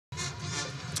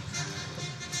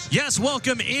Yes,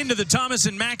 welcome into the Thomas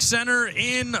and Mack Center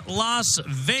in Las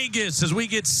Vegas as we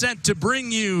get set to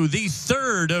bring you the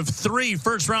third of 3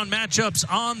 first-round matchups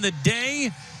on the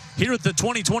day here at the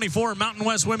 2024 Mountain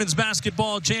West Women's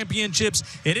Basketball Championships.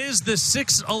 It is the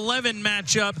 6-11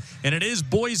 matchup, and it is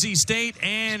Boise State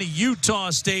and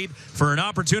Utah State for an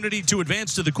opportunity to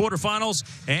advance to the quarterfinals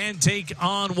and take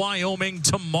on Wyoming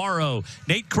tomorrow.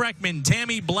 Nate Kreckman,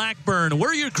 Tammy Blackburn,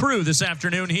 we're your crew this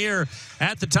afternoon here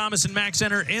at the Thomas and Mack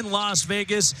Center in Las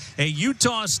Vegas. A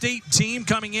Utah State team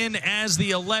coming in as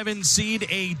the 11 seed,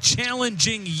 a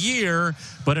challenging year,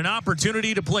 but an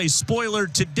opportunity to play spoiler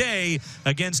today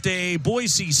against a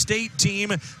Boise State team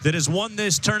that has won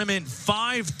this tournament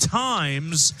 5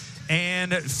 times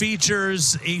and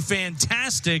features a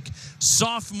fantastic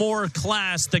sophomore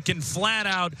class that can flat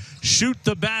out shoot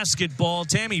the basketball.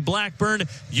 Tammy Blackburn,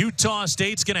 Utah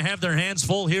State's going to have their hands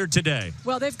full here today.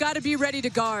 Well, they've got to be ready to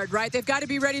guard, right? They've got to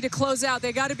be ready to close out.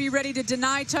 They've got to be ready to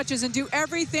deny touches and do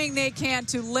everything they can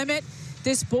to limit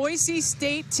this Boise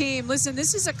State team. Listen,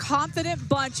 this is a confident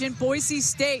bunch in Boise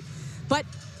State, but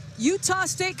Utah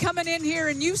State coming in here,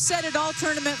 and you said it all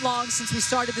tournament long since we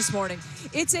started this morning.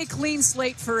 It's a clean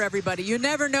slate for everybody. You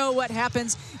never know what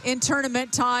happens in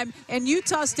tournament time, and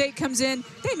Utah State comes in,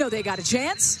 they know they got a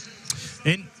chance.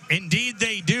 Indeed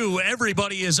they do.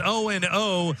 Everybody is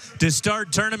 0-0 to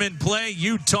start tournament play.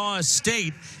 Utah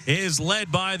State is led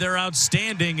by their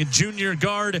outstanding junior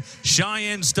guard,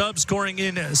 Cheyenne Stubbs, scoring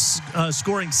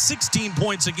 16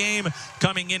 points a game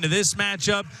coming into this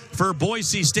matchup. For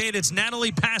Boise State, it's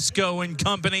Natalie Pasco and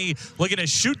company looking to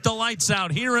shoot the lights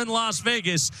out here in Las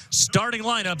Vegas. Starting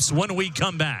lineups when we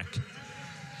come back.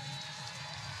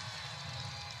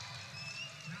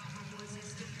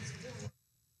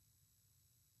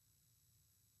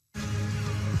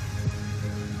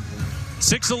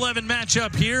 .6-11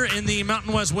 matchup here in the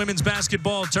Mountain West Women's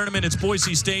Basketball Tournament. It's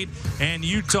Boise State and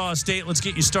Utah State. Let's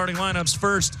get you starting lineups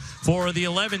first for the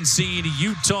 11 seed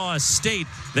Utah State.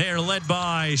 They are led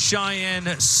by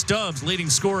Cheyenne Stubbs, leading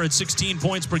scorer at 16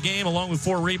 points per game, along with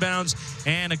 4 rebounds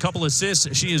and a couple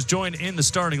assists. She is joined in the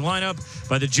starting lineup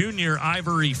by the junior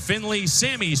Ivory Finley,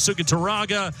 Sammy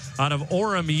Sugataraga out of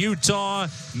Orem, Utah.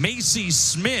 Macy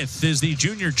Smith is the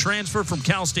junior transfer from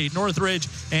Cal State Northridge,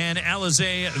 and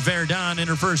Alize Verdun in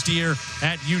her first year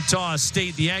at Utah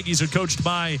State. The Aggies are coached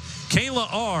by Kayla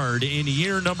Ard in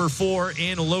year number 4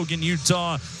 in Logan,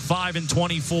 Utah,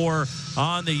 5-24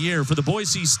 on the year. For the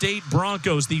Boise State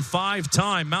Broncos, the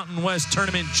 5-time Mountain West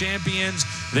Tournament champions,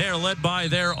 they're led by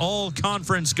their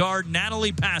all-conference guard,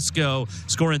 Natalie Pasco,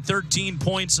 scoring 13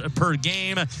 points per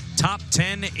game, top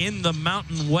 10 in the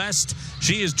Mountain West.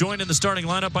 She is joined in the starting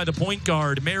lineup by the point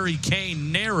guard, Mary Kay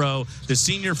Narrow, the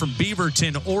senior from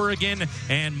Beaverton, Oregon,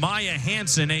 and Maya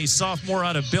Hansen, a sophomore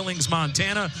out of Billings,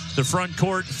 Montana. The front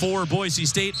court for Boise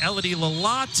State, Elodie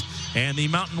Lalott, and the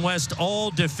Mountain West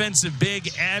all-defensive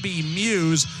big, Abby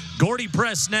Muse. Gordy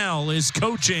Presnell is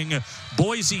coaching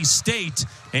Boise State,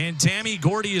 and Tammy,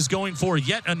 Gordy is going for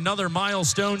yet another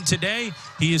milestone today.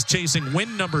 He is chasing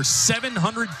win number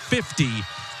 750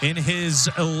 in his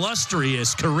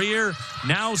illustrious career,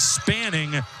 now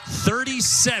spanning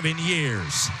 37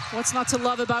 years. What's not to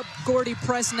love about Gordy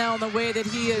Presnell and the way that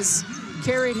he has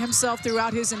carried himself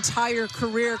throughout his entire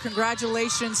career?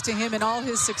 Congratulations to him and all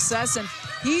his success, and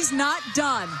he's not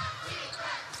done.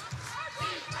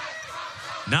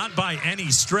 Not by any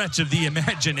stretch of the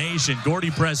imagination. Gordy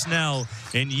Presnell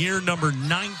in year number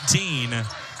 19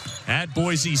 at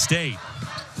Boise State.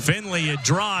 Finley, a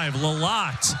drive.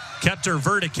 Lalott kept her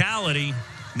verticality.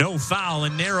 No foul,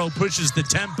 and Narrow pushes the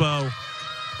tempo.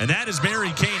 And that is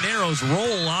Mary Kay Narrow's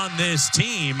role on this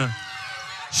team.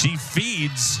 She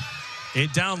feeds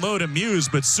it down low to Muse,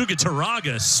 but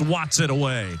Sugataraga swats it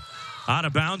away. Out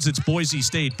of bounds, it's Boise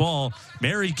State ball.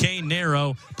 Mary Kay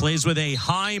Narrow plays with a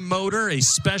high motor, a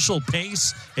special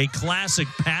pace, a classic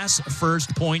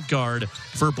pass-first point guard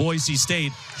for Boise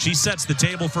State. She sets the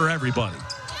table for everybody.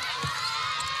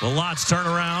 Lalott's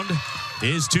turnaround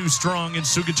is too strong, and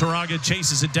Sugataraga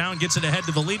chases it down, gets it ahead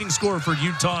to the leading scorer for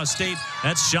Utah State.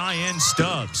 That's Cheyenne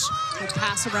Stubbs. Good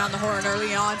pass around the horn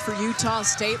early on for Utah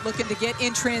State, looking to get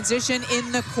in transition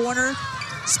in the corner.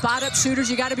 Spot up shooters,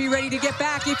 you got to be ready to get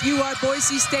back if you are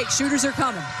Boise State. Shooters are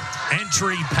coming.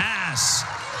 Entry pass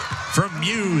from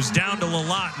Muse down to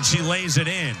Lalott, and she lays it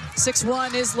in.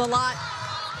 6'1" is Lalott.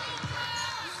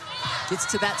 Gets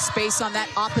to that space on that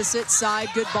opposite side.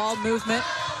 Good ball movement.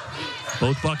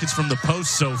 Both buckets from the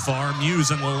post so far, Muse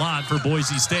and Lalott for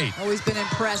Boise State. Always been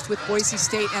impressed with Boise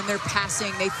State and their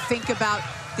passing. They think about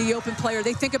the open player.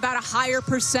 They think about a higher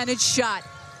percentage shot.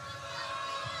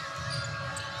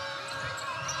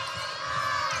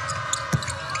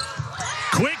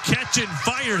 Quick Catch and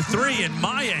fire three, and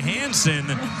Maya Hansen.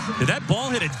 Did that ball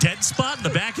hit a dead spot in the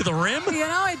back of the rim? You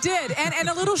know, it did. And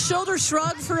a little shoulder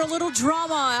shrug for a little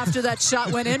drama after that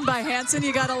shot went in by Hansen.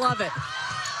 You got to love it.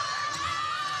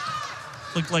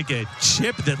 Looked like a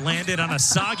chip that landed on a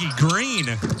soggy green.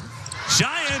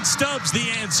 Cheyenne Stubbs the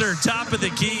answer, top of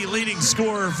the key, leading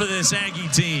scorer for this Aggie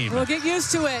team. Well, get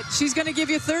used to it. She's going to give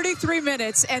you 33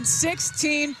 minutes and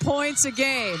 16 points a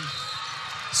game.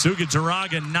 Suga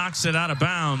Taraga knocks it out of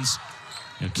bounds.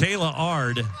 And Kayla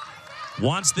Ard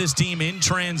wants this team in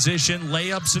transition.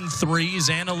 Layups and threes,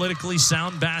 analytically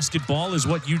sound basketball is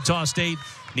what Utah State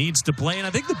needs to play. And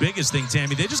I think the biggest thing,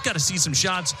 Tammy, they just got to see some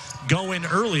shots go in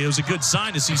early. It was a good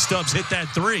sign to see Stubbs hit that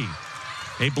three.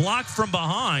 A block from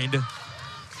behind.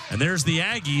 And there's the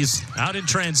Aggies out in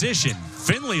transition.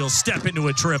 Finley will step into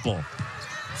a triple.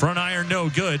 Front iron no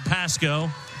good. Pasco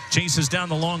chases down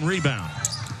the long rebound.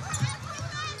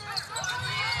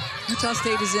 Utah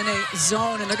State is in a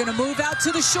zone, and they're going to move out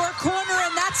to the short corner,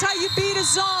 and that's how you beat a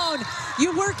zone.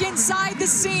 You work inside the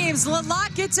seams.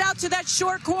 Lalott gets out to that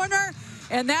short corner,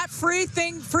 and that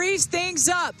frees things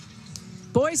up.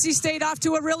 Boise State off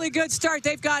to a really good start.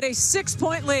 They've got a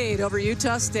 6-point lead over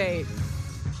Utah State.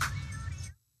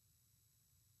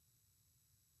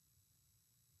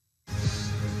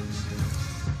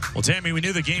 Well, Tammy, we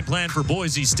knew the game plan for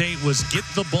Boise State was get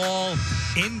the ball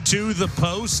into the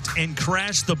post and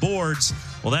crash the boards.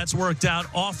 Well, that's worked out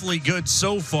awfully good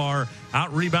so far,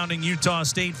 out-rebounding Utah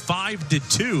State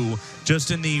 5-2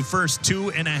 just in the first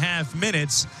 2.5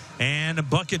 minutes. And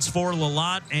buckets for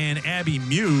Lalott and Abby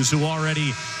Muse, who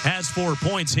already has 4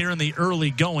 points here in the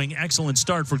early going. Excellent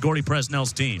start for Gordy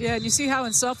Presnell's team. Yeah, and you see how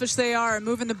unselfish they are and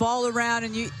moving the ball around.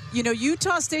 And, you know,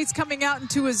 Utah State's coming out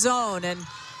into a zone, and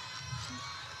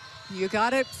you got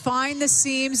to find the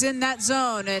seams in that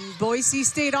zone. And Boise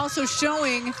State also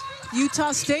showing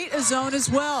Utah State a zone as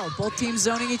well. Both teams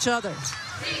zoning each other.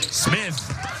 Smith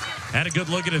had a good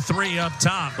look at a three up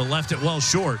top, but left it well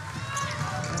short.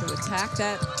 Got to attack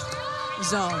that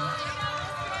zone.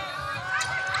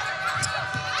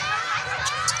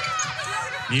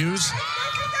 Muse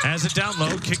has it down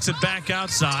low, kicks it back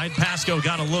outside. Pasco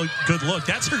got a good look.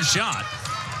 That's her shot.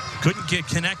 Couldn't get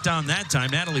connect on that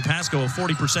time. Natalie Pasco, a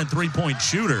 40% three-point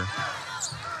shooter.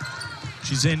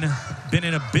 She's been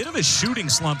in a bit of a shooting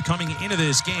slump coming into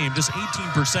this game, just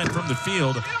 18% from the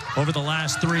field over the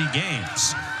last 3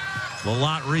 games.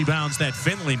 Lalott rebounds that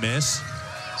Finley miss.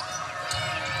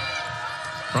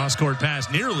 Cross-court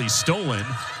pass nearly stolen.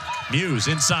 Muse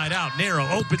inside out, narrow,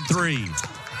 open three.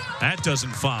 That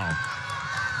doesn't foul.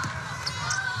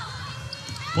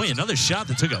 Boy, another shot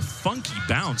that took a funky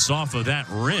bounce off of that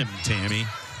rim, Tammy.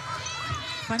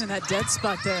 Finding that dead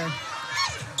spot there.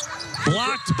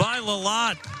 Blocked by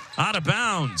Lalott, out of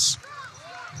bounds.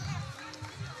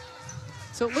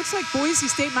 So it looks like Boise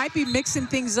State might be mixing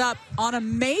things up. On a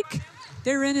make,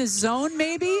 they're in a zone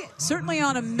maybe. Certainly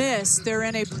on a miss, they're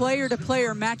in a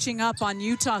player-to-player matching up on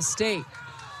Utah State.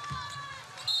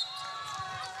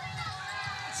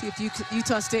 See if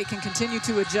Utah State can continue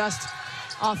to adjust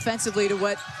offensively to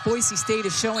what Boise State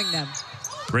is showing them.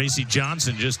 Gracie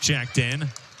Johnson just checked in.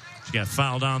 She got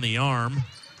fouled on the arm.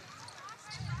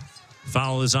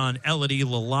 Foul is on Elodie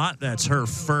Lalott. That's her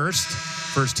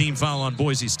first team foul on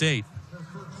Boise State.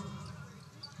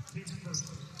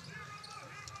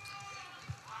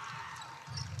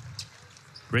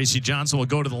 Gracie Johnson will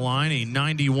go to the line, a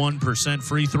 91%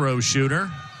 free throw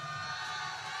shooter.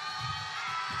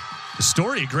 The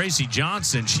story of Gracie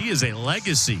Johnson, she is a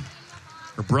legacy.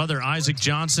 Her brother, Isaac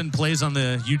Johnson, plays on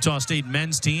the Utah State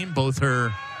men's team. Both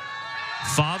her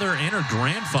father and her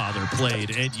grandfather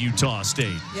played at Utah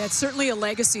State. Yeah, it's certainly a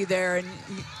legacy there. And,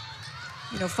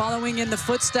 you know, following in the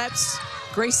footsteps,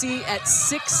 Gracie at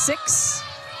 6'6",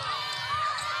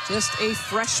 just a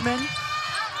freshman.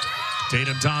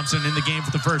 Tatum Thompson in the game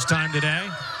for the first time today.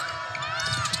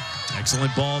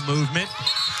 Excellent ball movement.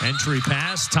 Entry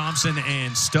pass. Thompson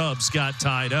and Stubbs got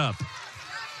tied up.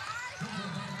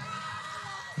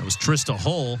 That was Trista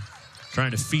Hull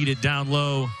trying to feed it down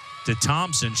low to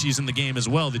Thompson. She's in the game as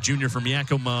well, the junior from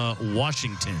Yakima,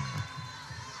 Washington.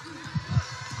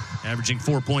 Averaging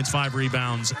 4 points, 5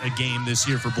 rebounds a game this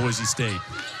year for Boise State.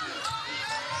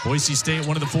 Boise State,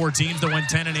 one of the 4 teams that went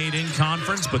 10-8 in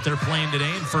conference, but they're playing today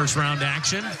in first-round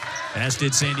action, as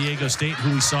did San Diego State,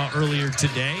 who we saw earlier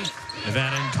today.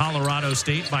 Nevada and Colorado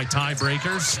State by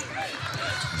tiebreakers.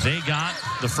 They got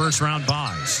the first-round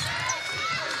buys.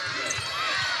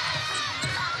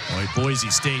 Boy, Boise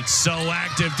State so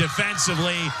active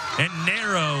defensively, and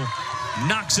Narrow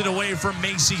knocks it away from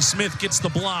Macy Smith, gets the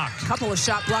block. Couple of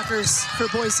shot blockers for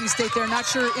Boise State. They're not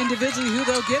sure individually who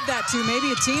they'll give that to.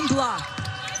 Maybe a team block.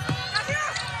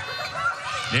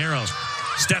 Narrow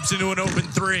steps into an open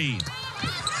three.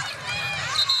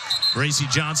 Gracie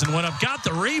Johnson went up, got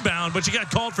the rebound, but she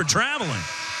got called for traveling.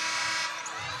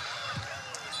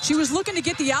 She was looking to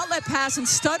get the outlet pass and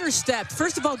stutter stepped.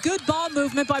 First of all, good ball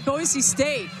movement by Boise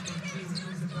State.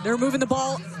 They're moving the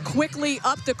ball quickly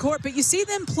up the court, but you see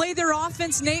them play their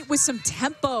offense, Nate, with some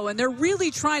tempo, and they're really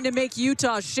trying to make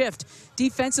Utah shift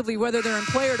defensively, whether they're in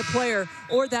player-to-player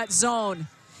or that zone.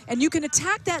 And you can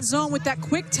attack that zone with that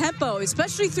quick tempo,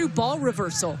 especially through ball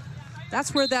reversal.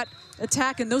 That's where that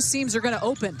attack and those seams are going to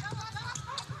open.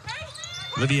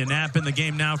 Lydia Knapp in the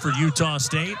game now for Utah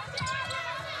State.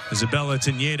 Isabella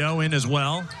Tenedo in as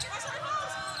well.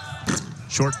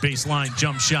 Short baseline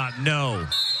jump shot, no.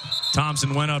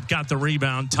 Thompson went up, got the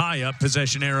rebound, tie up,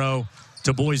 possession arrow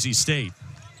to Boise State.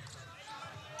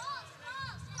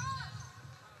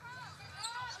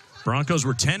 Broncos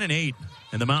were 10-8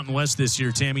 in the Mountain West this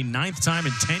year, Tammy. 9th time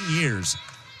in 10 years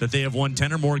that they have won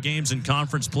 10 or more games in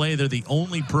conference play. They're the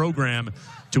only program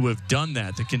to have done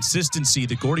that. The consistency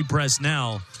that Gordy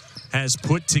Presnell has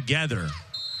put together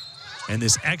and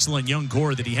this excellent young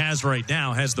core that he has right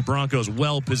now has the Broncos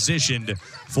well positioned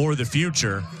for the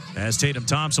future, as Tatum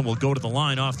Thompson will go to the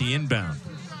line off the inbound.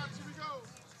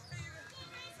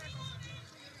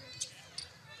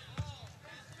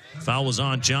 Foul was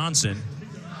on Johnson.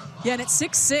 Yeah, and at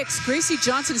 6'6", Gracie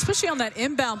Johnson, especially on that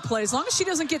inbound play, as long as she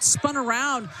doesn't get spun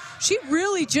around, she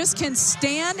really just can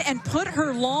stand and put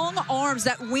her long arms.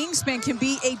 That wingspan can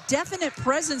be a definite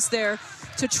presence there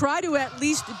to try to at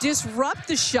least disrupt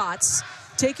the shots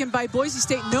taken by Boise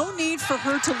State. No need for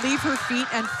her to leave her feet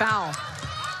and foul.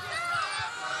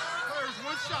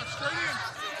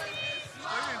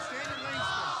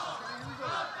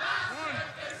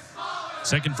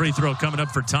 Second free throw coming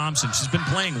up for Thompson. She's been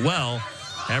playing well,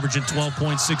 averaging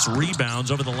 12.6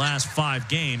 rebounds over the last 5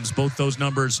 games. Both those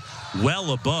numbers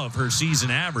well above her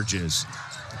season averages.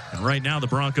 And right now the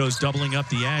Broncos doubling up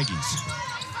the Aggies.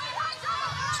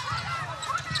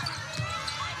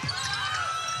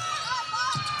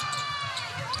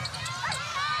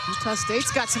 Utah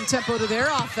State's got some tempo to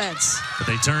their offense. But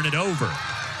they turn it over.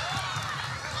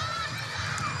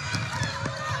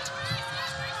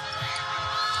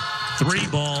 Three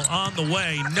ball on the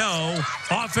way, no.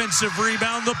 Offensive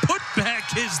rebound, the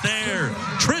putback is there.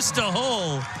 Trista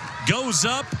Hull goes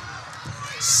up,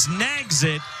 snags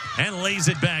it, and lays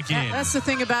it back in. That's the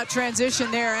thing about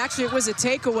transition there. Actually, it was a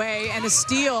takeaway and a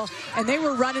steal, and they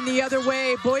were running the other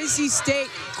way. Boise State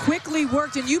quickly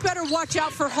worked, and you better watch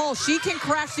out for Hull. She can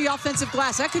crash the offensive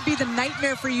glass. That could be the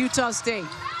nightmare for Utah State.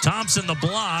 Thompson the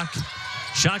block.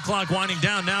 Shot clock winding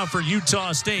down now for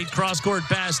Utah State. Cross-court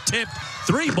pass tipped.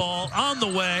 3 ball on the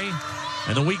way.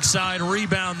 And the weak side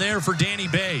rebound there for Danny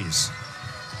Bays.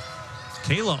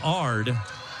 Kayla Ard,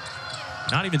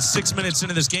 not even 6 minutes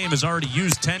into this game, has already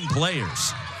used 10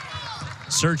 players.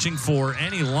 Searching for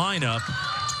any lineup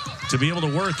to be able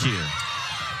to work here.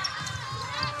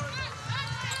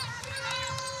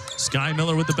 Sky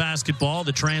Miller with the basketball,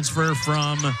 the transfer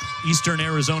from Eastern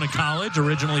Arizona College,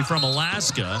 originally from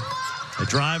Alaska. A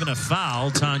drive and a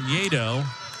foul. Tenedo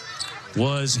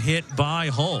was hit by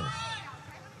Hull.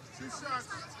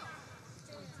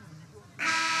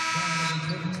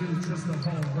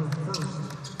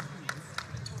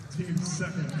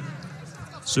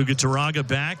 Sugataraga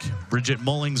back. Bridget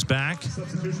Mullings back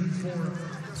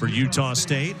for Utah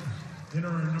State.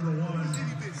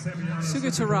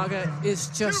 Sugataraga is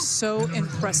just so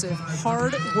impressive.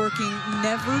 Hard-working,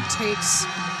 never takes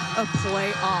a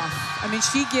play off. I mean,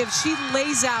 she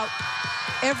lays out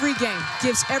every game,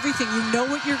 gives everything. You know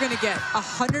what you're going to get.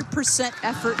 100%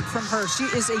 effort from her. She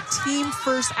is a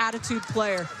team-first attitude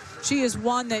player. She is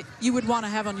one that you would want to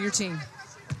have on your team.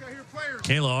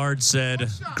 Kayla Ard said,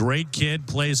 great kid,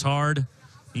 plays hard,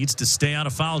 needs to stay out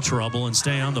of foul trouble and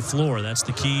stay on the floor. That's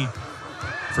the key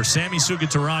for Sammy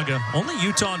Sugataraga. Only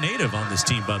Utah native on this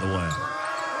team, by the way.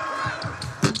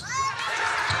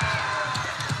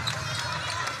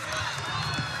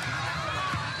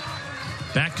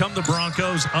 Back come the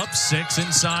Broncos, up 6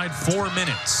 inside 4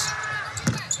 minutes.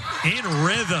 In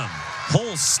rhythm,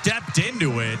 Hull stepped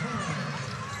into it.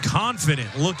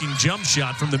 Confident looking jump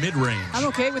shot from the mid-range. I'm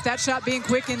okay with that shot being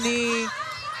quick in the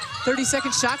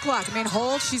 30-second shot clock. I mean,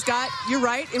 Hull, she's got, you're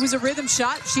right, it was a rhythm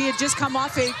shot. She had just come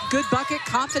off a good bucket,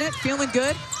 confident, feeling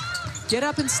good. Get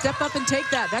up and step up and take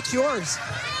that. That's yours.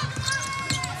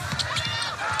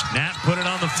 Knapp put it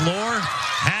on the floor,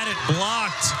 had it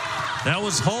blocked. That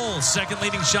was Hull, second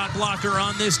leading shot blocker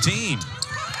on this team.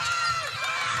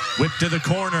 Whip to the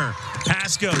corner.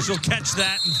 Pasco, she'll catch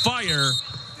that and fire.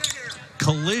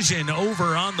 Collision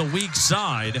over on the weak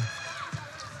side.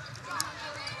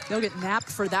 They'll get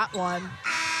napped for that one.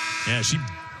 Yeah, she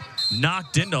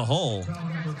knocked into Hull.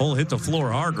 Hull hit the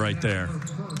floor hard right there.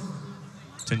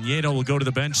 Teniedo will go to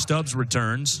the bench. Stubbs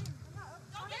returns.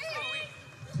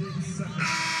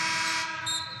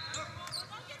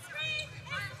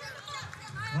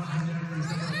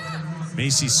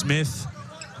 Macy Smith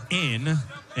in,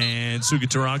 and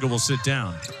Sugataraga will sit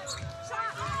down.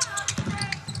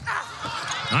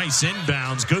 Nice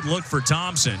inbounds. Good look for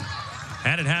Thompson.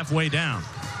 Had it halfway down.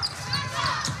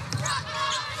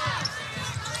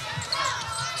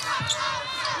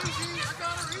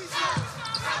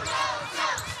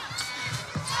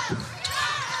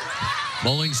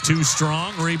 Mullings too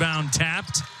strong. Rebound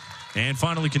tapped. And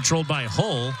finally controlled by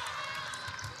Hull.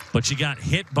 But she got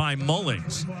hit by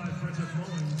Mullings.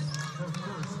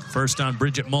 First on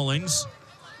Bridget Mullings.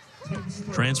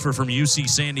 Transfer from UC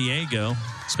San Diego.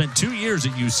 Spent 2 years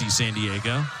at UC San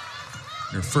Diego.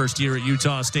 Her first year at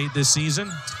Utah State this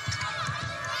season.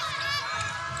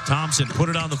 Thompson put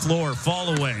it on the floor.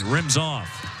 Fall away. Rims off.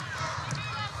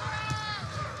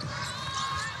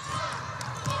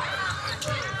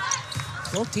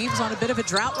 Both teams on a bit of a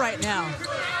drought right now.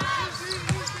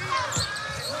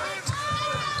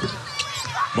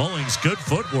 Mullings, good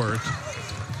footwork,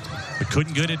 but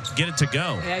couldn't get it to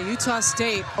go. Yeah, Utah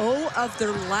State, 0 of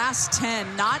their last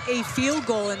 10. Not a field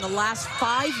goal in the last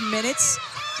 5 minutes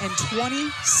and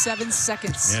 27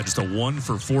 seconds. Yeah, just a 1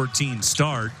 for 14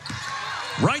 start.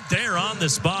 Right there on the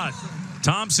spot.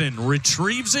 Thompson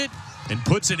retrieves it and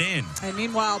puts it in. And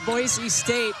meanwhile, Boise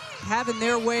State having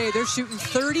their way. They're shooting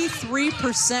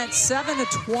 33%, 7 of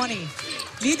 20.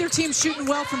 Neither team shooting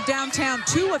well from downtown.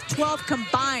 2 of 12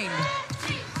 combined.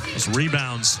 This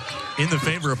rebounds in the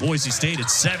favor of Boise State at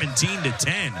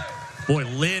 17-10. Boy,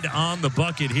 lid on the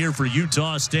bucket here for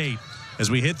Utah State as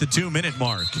we hit the 2-minute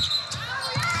mark.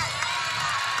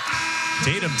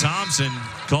 Tatum Thompson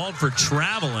called for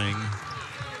traveling.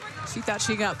 She thought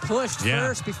she got pushed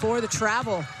first before the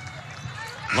travel.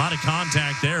 A lot of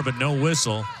contact there, but no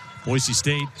whistle. Boise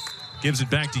State gives it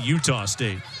back to Utah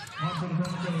State.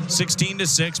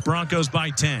 16-6, Broncos by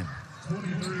 10.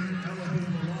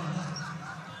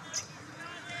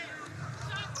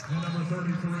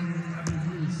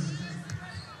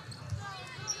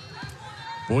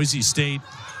 Boise State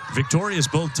victorious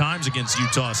both times against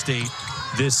Utah State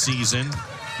this season.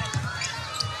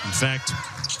 In fact,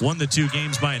 won the 2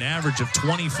 games by an average of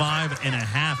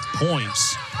 25.5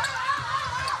 points.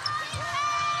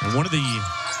 And one of the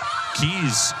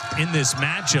keys in this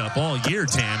matchup all year,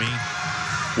 Tammy,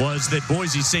 was that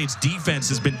Boise State's defense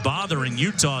has been bothering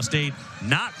Utah State.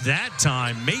 Not that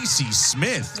time. Macy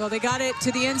Smith. Well, they got it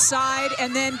to the inside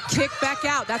and then kick back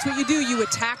out. That's what you do. You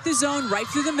attack the zone right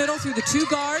through the middle, through the 2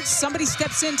 guards. Somebody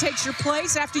steps in, takes your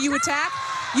place. After you attack,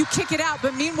 you kick it out.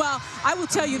 But meanwhile, I will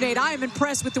tell you, Nate, I am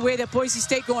impressed with the way that Boise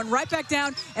State going right back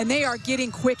down, and they are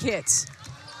getting quick hits.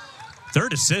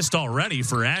 3rd assist already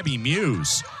for Abby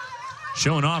Muse.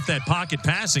 Showing off that pocket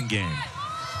passing game.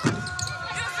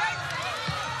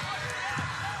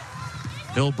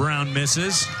 Bill Brown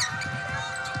misses.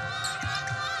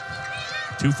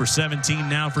 2 for 17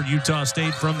 now for Utah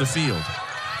State from the field.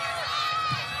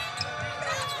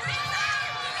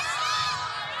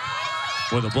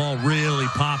 Boy, the ball really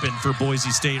popping for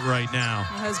Boise State right now.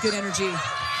 It has good energy.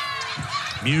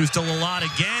 Muse to Lalott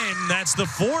again. That's the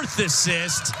 4th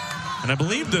assist. And I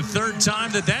believe the 3rd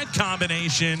time that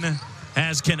combination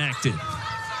has connected.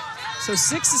 So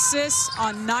 6 assists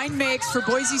on 9 makes for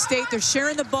Boise State. They're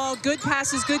sharing the ball. Good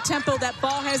passes, good tempo. That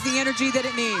ball has the energy that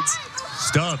it needs.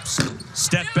 Stubbs,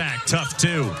 step back, tough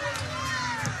 2.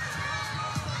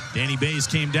 Danny Bays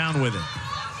came down with it.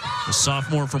 The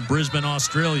sophomore from Brisbane,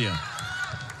 Australia.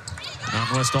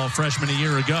 Mountain West All-Freshman a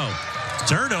year ago.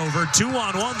 Turnover,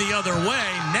 2-on-1 the other way.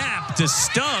 Knapp to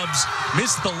Stubbs,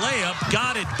 missed the layup,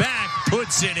 got it back,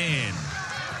 puts it in.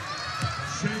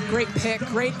 Great pick,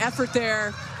 great effort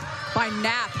there by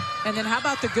Knapp. And then how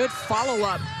about the good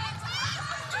follow-up?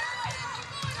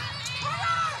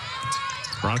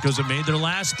 Broncos have made their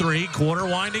last 3. Quarter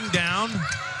winding down.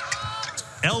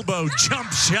 Elbow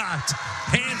jump shot.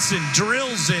 Hansen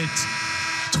drills it.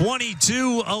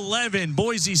 22-11.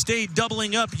 Boise State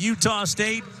doubling up Utah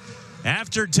State.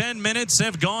 After 10 minutes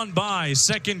have gone by.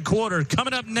 2nd quarter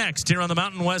coming up next here on the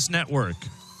Mountain West Network.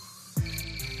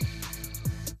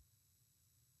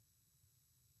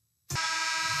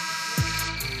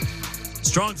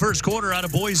 Strong first quarter out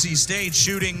of Boise State,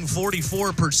 shooting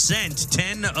 44%,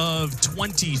 10 of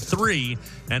 23,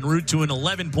 en route to an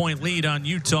 11-point lead on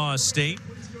Utah State.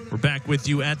 We're back with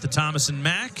you at the Thomas and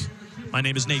Mack. My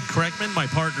name is Nate Kreckman. My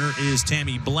partner is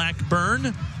Tammy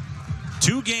Blackburn.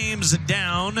 2 games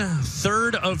down,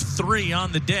 3rd of 3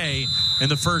 on the day in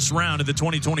the first round of the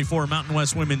 2024 Mountain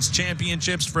West Women's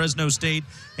Championships. Fresno State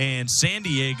and San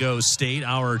Diego State,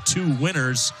 our two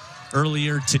winners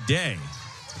earlier today.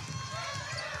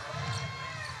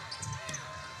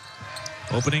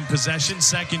 Opening possession,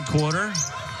 second quarter.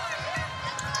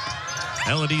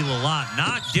 Elodie Lalott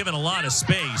not giving a lot of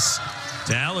space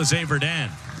to Alize Verdun.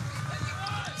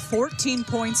 14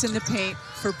 points in the paint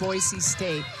for Boise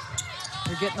State.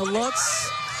 They're getting the looks,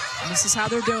 and this is how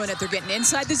they're doing it. They're getting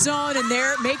inside the zone, and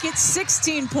they make it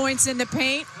 16 points in the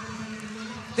paint.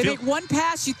 They make one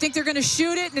pass, you think they're going to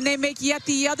shoot it, and they make yet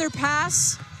the other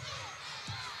pass.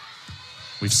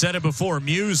 We've said it before,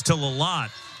 Muse to Lalott.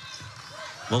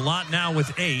 Lalott now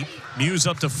with 8, Muse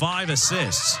up to 5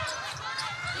 assists.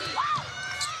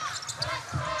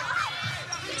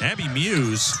 Abby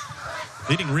Muse,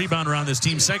 leading rebounder on this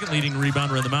team, second leading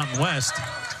rebounder in the Mountain West.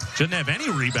 She doesn't have any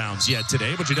rebounds yet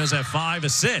today, but she does have 5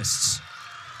 assists.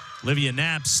 Olivia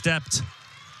Knapp stepped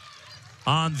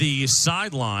on the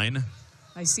sideline.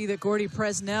 I see that Gordy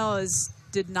Presnell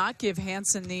did not give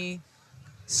Hansen the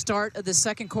start of the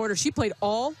second quarter. She played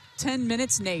all 10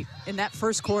 minutes, Nate, in that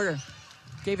first quarter.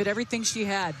 Gave it everything she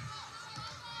had.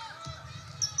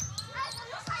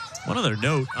 One other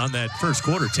note on that first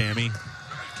quarter, Tammy.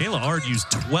 Kayla Ard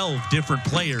used 12 different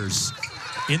players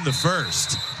in the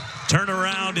first.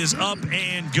 Turnaround is up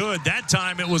and good. That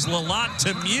time it was Lalott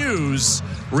to Muse,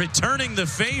 returning the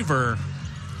favor.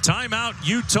 Timeout,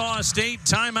 Utah State.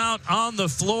 Timeout on the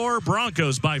floor.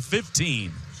 Broncos by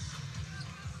 15.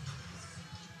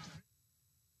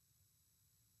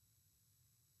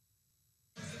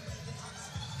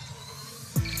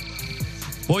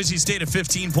 Boise State a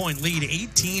 15-point lead.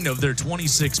 18 of their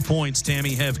 26 points,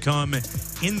 Tammy, have come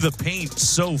in the paint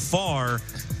so far.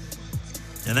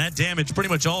 And that damage pretty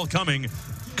much all coming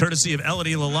courtesy of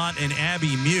Elodie Lalott and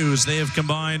Abby Muse. They have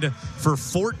combined for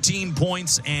 14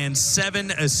 points and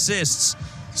 7 assists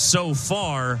so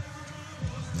far.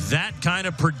 That kind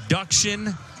of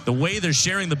production, the way they're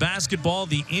sharing the basketball,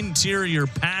 the interior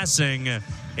passing,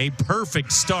 a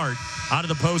perfect start out of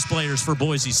the post players for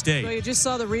Boise State. Well, you just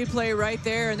saw the replay right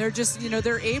there, and they're just,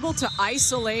 they're able to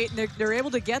isolate, and they're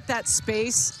able to get that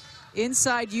space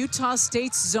inside Utah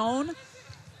State's zone.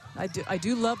 I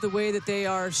do love the way that they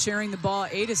are sharing the ball.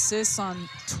 8 assists on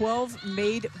 12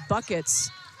 made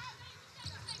buckets.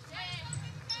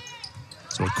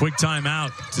 So a quick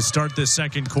timeout to start this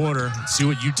second quarter. See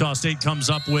what Utah State comes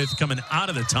up with coming out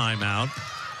of the timeout.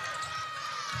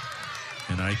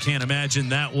 And I can't imagine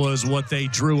that was what they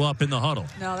drew up in the huddle.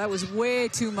 No, that was way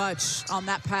too much on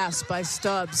that pass by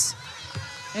Stubbs.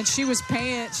 And she was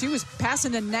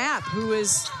passing to Knapp, who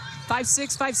is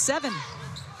 5'6", 5'7".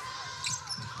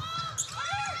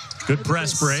 Good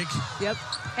press break. Yep.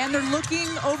 And they're looking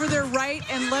over their right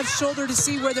and left shoulder to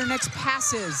see where their next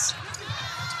pass is.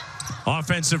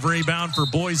 Offensive rebound for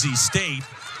Boise State.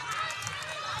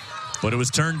 But it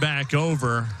was turned back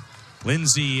over.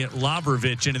 Lindsay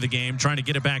Lavrovich into the game, trying to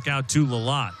get it back out to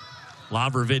Lalott.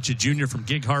 Lavrovich, a junior from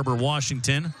Gig Harbor,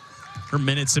 Washington. Her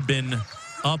minutes have been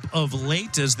up of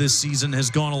late as this season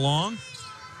has gone along.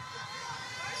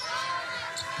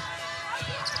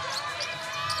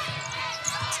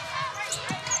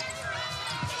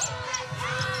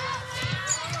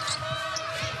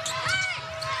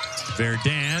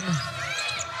 Verdun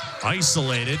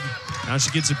isolated. Now she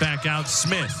gets it back out.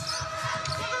 Smith.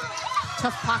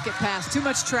 Tough pocket pass. Too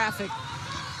much traffic.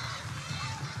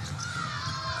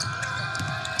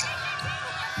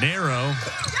 Narrow.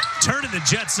 Turning the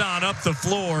Jets on up the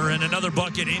floor, and another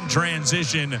bucket in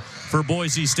transition for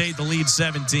Boise State. The lead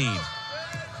 17.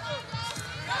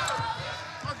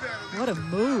 What a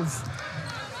move.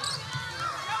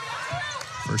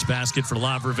 First basket for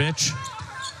Lavrovich.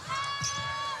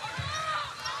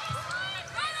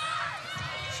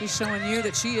 She's showing you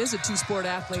that she is a two-sport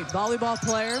athlete. Volleyball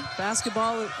player,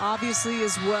 basketball obviously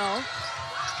as well.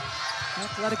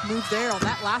 Athletic move there on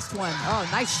that last one. Oh,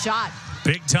 nice shot.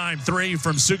 Big time three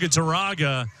from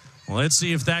Sugataraga. Well, let's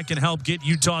see if that can help get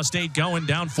Utah State going,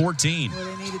 down 14. Well,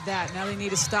 they needed that. Now they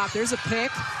need to stop. There's a pick.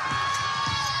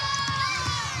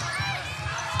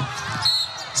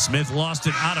 Smith lost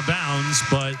it out of bounds,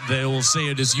 but they will say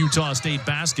it is Utah State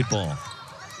basketball.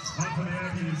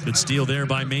 Good steal there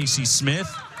by Macy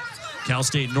Smith. Cal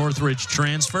State Northridge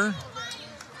transfer.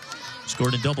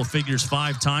 Scored in double figures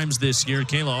 5 times this year.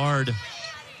 Kayla Ard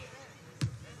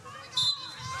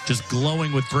just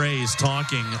glowing with praise,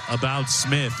 talking about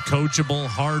Smith. Coachable,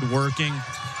 hardworking,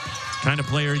 kind of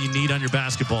player you need on your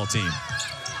basketball team.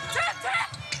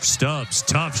 Stubbs,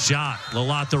 tough shot.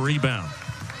 Lalott the rebound.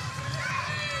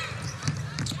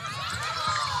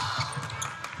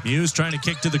 Muse trying to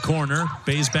kick to the corner.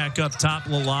 Bays back up top,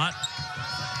 Lalott.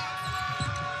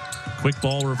 Quick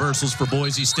ball reversals for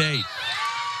Boise State.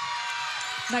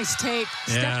 Nice take.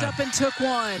 Stepped up and took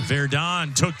one.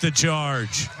 Verdon took the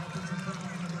charge.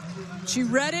 She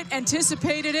read it,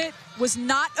 anticipated it, was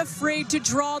not afraid to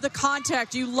draw the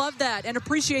contact. You love that and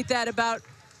appreciate that about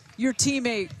your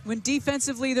teammate. When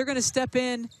defensively, they're going to step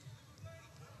in,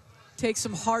 take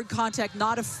some hard contact,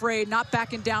 not afraid, not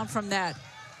backing down from that.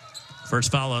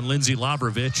 First foul on Lindsay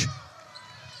Labrovich.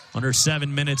 Under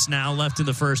 7 minutes now left in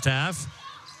the first half.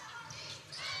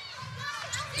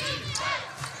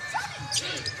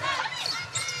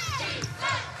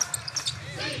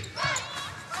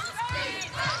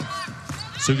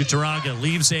 Sugitaraga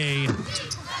leaves a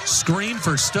screen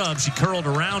for Stubbs. She curled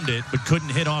around it, but couldn't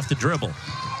hit off the dribble.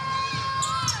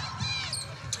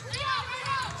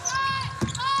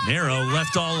 Nero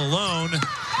left all alone.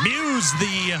 Muse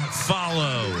the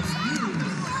follow.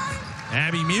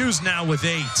 Abby Muse now with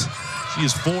 8. She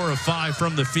is 4 of 5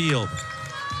 from the field.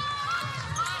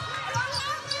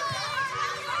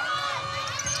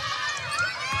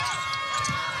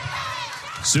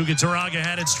 Sugitaraga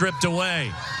had it stripped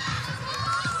away.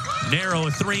 Nero,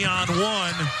 a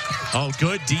 3-on-1. Oh,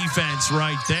 good defense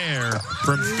right there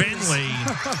from Finley.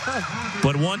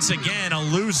 But once again, a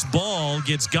loose ball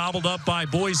gets gobbled up by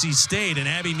Boise State, and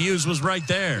Abby Muse was right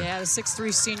there. Yeah, the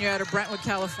 6'3" senior out of Brentwood,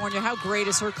 California. How great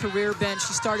has her career been?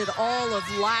 She started all of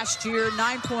last year,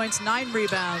 9 points, 9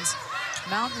 rebounds.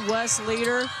 Mountain West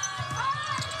leader.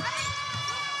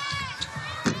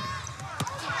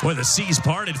 Boy, the seas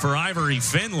parted for Ivory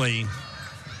Finley,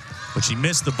 but she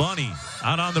missed the bunny.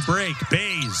 Out on the break,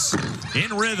 Bays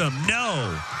in rhythm,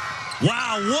 no.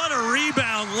 Wow, what a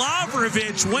rebound.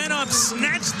 Lavrovich went up,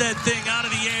 snatched that thing out of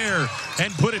the air,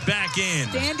 and put it back in.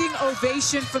 Standing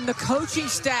ovation from the coaching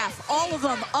staff, all of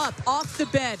them up off the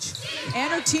bench,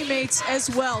 and her teammates as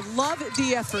well. Love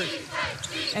the effort.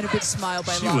 And a big smile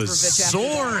by Lavrovich. She was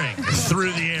soaring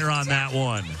through the air on that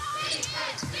one.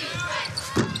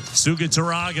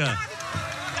 Sugitaraga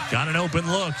got an open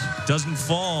look, doesn't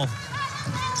fall.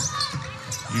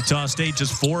 Utah State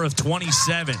just 4 of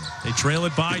 27. They trail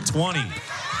it by 20.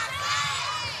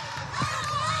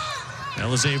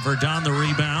 Elize Verdon the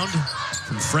rebound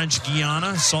from French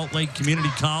Guiana, Salt Lake Community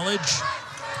College.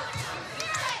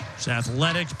 She's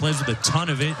athletic, plays with a ton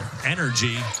of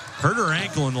energy. Hurt her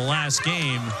ankle in the last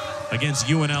game against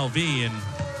UNLV and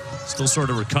still sort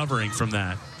of recovering from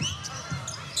that.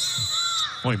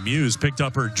 Boy, Muse picked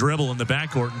up her dribble in the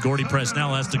backcourt, and Gordy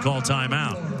Presnell has to call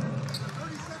timeout.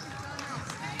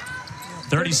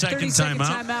 30-second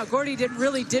timeout. Gordy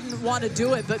didn't want to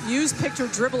do it, but Muse picked her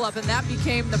dribble up, and that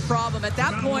became the problem. At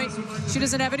that point, she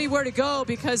doesn't have anywhere to go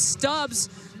because Stubbs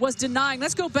was denying.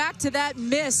 Let's go back to that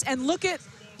miss and look at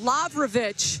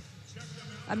Lavrovich.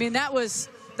 I mean, that was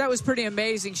pretty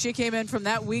amazing. She came in from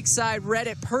that weak side, read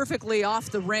it perfectly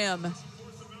off the rim.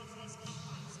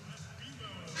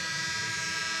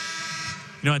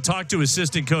 You know, I talked to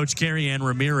assistant coach Carrie Ann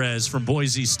Ramirez from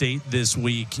Boise State this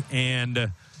week, and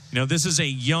you know, this is a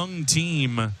young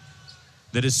team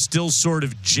that is still sort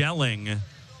of gelling,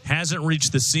 hasn't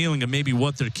reached the ceiling of maybe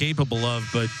what they're capable of,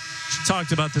 but she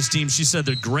talked about this team. She said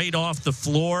they're great off the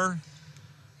floor,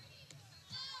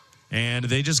 and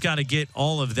they just got to get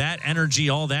all of that energy,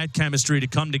 all that chemistry to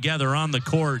come together on the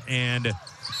court, and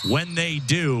when they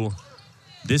do,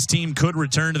 this team could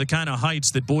return to the kind of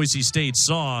heights that Boise State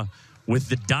saw with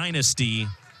the dynasty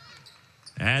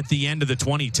at the end of the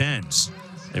 2010s.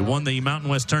 They won the Mountain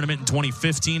West tournament in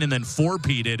 2015 and then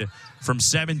four-peated from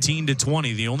 17 to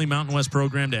 20, the only Mountain West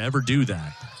program to ever do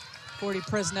that. Gordy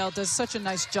Presnell does such a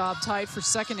nice job, tied for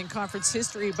second in conference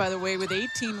history, by the way, with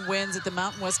 18 wins at the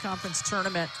Mountain West Conference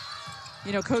tournament.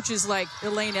 You know, coaches like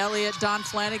Elaine Elliott, Don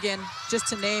Flanagan, just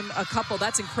to name a couple,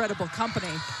 that's incredible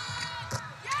company.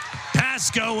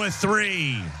 Pasco a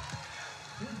 3.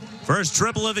 First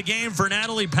triple of the game for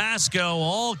Natalie Pasco,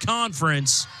 all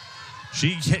conference.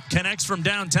 She connects from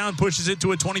downtown, pushes it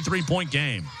to a 23-point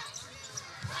game.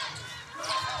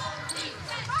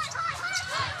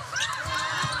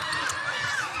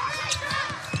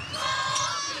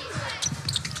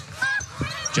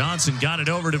 Johnson got it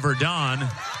over to Verdon.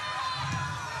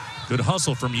 Good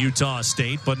hustle from Utah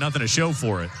State, but nothing to show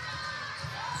for it.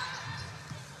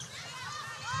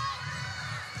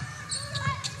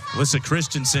 Alyssa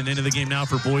Christensen into the game now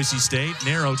for Boise State.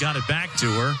 Nero got it back to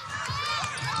her.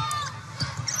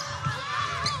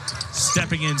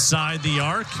 Stepping inside the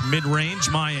arc, mid-range,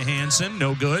 Maya Hansen,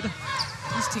 no good.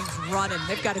 These teams running.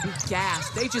 They've got to be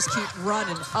gassed. They just keep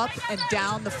running up and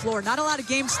down the floor. Not a lot of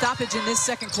game stoppage in this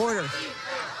second quarter.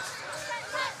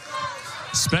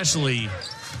 Especially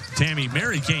Tammy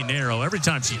Mary Kay Nero. Every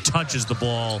time she touches the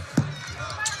ball,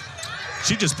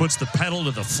 She just puts the pedal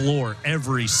to the floor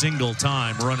every single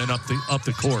time running up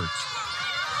the court.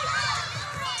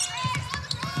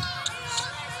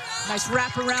 Nice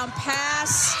wraparound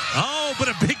pass. Oh, but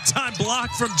a big-time block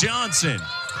from Johnson.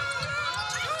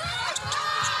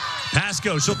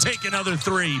 Pasco, she'll take another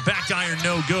three. Back iron,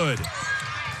 no good.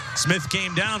 Smith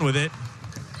came down with it.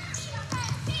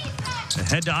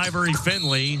 Ahead to Ivory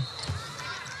Finley.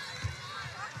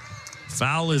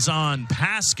 Foul is on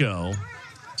Pasco.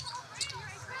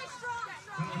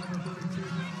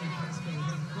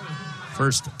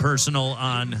 First personal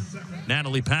on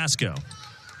Natalie Pasco.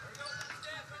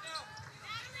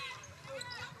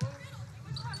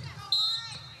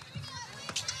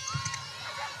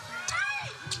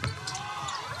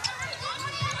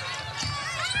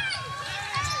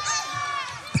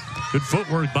 Good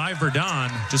footwork by Verdon,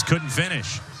 just couldn't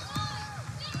finish.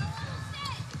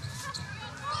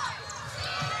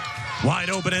 Wide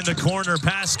open in the corner,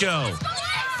 Pasco.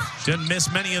 Didn't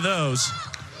miss many of those.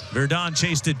 Verdon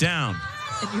chased it down.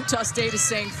 And Utah State is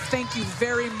saying thank you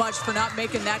very much for not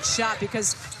making that shot,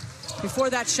 because before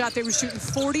that shot they were shooting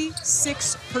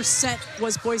 46%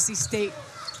 was Boise State.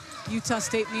 Utah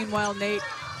State, meanwhile, Nate,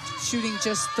 shooting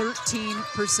just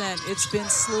 13%. It's been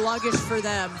sluggish for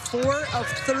them. 4 of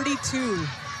 32.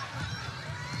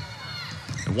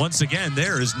 And once again,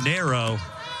 there is Narrow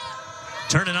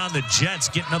turning on the Jets,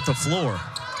 getting up the floor.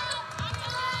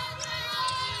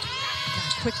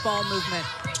 Quick ball movement.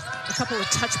 A couple of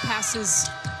touch passes.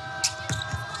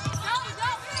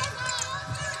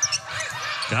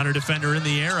 Got her defender in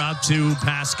the air, out to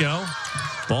Pasco.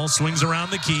 Ball swings around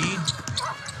the key.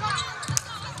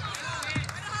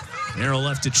 Narrow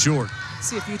left it short.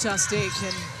 See if Utah State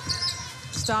can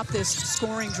stop this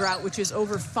scoring drought, which is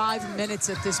over 5 minutes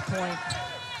at this point.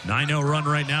 9-0 run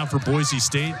right now for Boise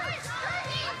State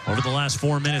over the last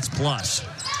 4 minutes plus.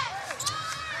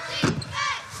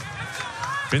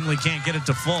 Finley can't get it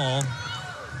to fall.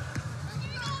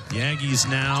 The Aggies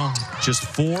now just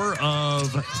 4 of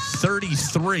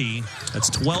 33. That's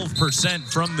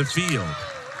 12% from the field.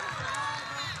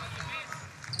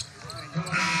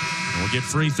 We'll get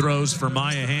free throws for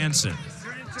Maya Hansen.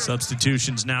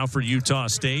 Substitutions now for Utah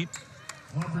State.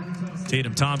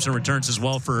 Tatum Thompson returns as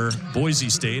well for Boise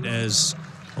State, as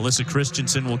Alyssa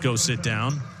Christensen will go sit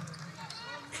down.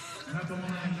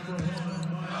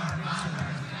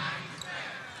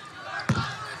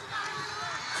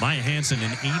 Maya Hansen,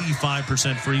 an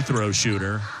 85% free throw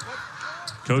shooter.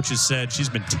 Coaches said she's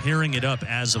been tearing it up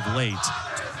as of late.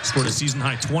 Scored a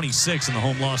season-high 26 in the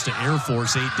home loss to Air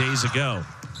Force 8 days ago.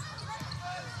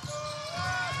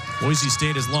 Boise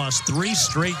State has lost 3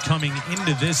 straight coming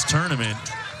into this tournament.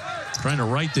 Trying to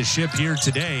right the ship here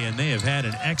today, and they have had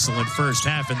an excellent first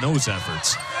half in those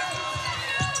efforts.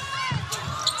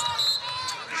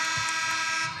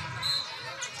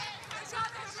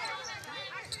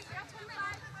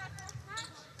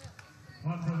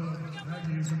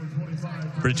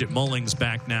 Bridget Mullings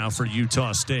back now for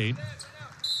Utah State.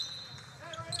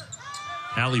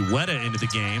 Allie Wetta into the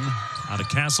game out of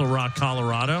Castle Rock,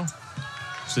 Colorado.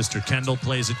 Sister Kendall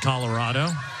plays at Colorado.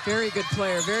 Very good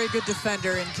player, very good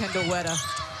defender in Kendall Wetta.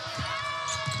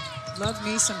 Love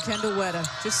me some Kendall Wetta.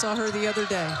 Just saw her the other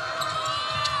day.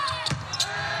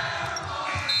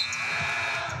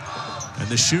 And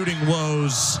the shooting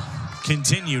woes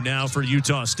continue now for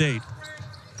Utah State.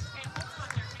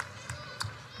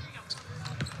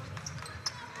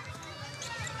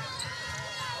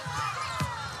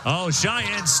 Oh,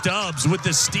 Cheyenne Stubbs with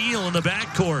the steal in the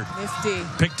backcourt. Nifty.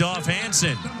 Picked off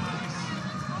Hansen.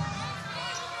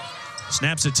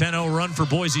 Snaps a 10-0 run for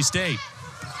Boise State.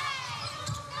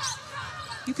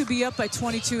 You could be up by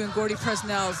 22 and Gordy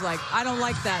Presnell is like, I don't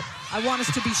like that. I want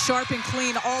us to be sharp and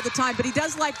clean all the time, but he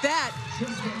does like that.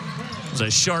 It was a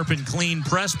sharp and clean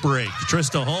press break.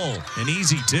 Trista Hull, an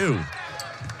easy 2.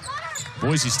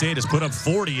 Boise State has put up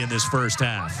 40 in this first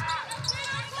half.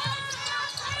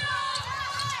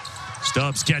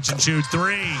 Stubbs catch and shoot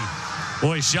 3.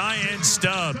 Boy, Cheyenne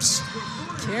Stubbs.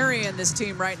 Carrying this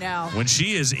team right now. When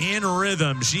she is in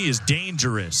rhythm, she is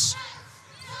dangerous.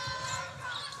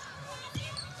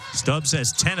 Stubbs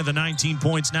has 10 of the 19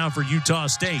 points now for Utah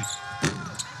State.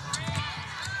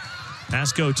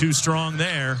 Pasco too strong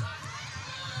there.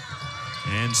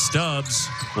 And Stubbs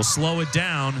will slow it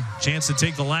down. Chance to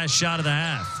take the last shot of the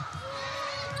half.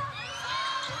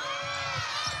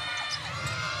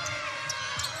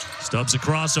 Stubbs a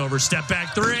crossover, step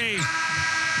back 3.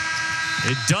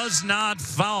 It does not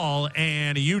fall,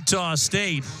 and Utah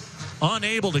State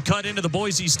unable to cut into the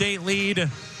Boise State lead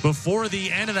before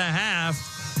the end of the half.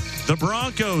 The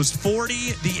Broncos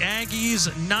 40, the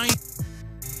Aggies 9.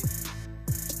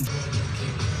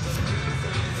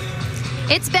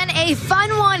 It's been a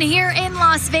fun one here in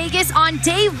Las Vegas on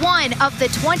day one of the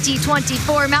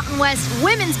 2024 Mountain West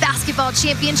Women's Basketball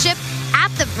Championship. At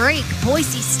the break,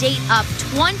 Boise State up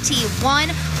 21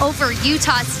 over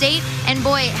Utah State. And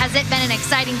boy, has it been an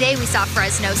exciting day. We saw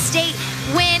Presnell State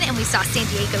win, and we saw San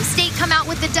Diego State come out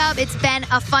with the dub. It's been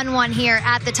a fun one here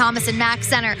at the Thomas and Mack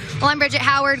Center. Well, I'm Bridget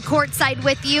Howard, courtside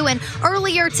with you. And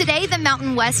earlier today, the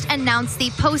Mountain West announced the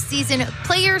postseason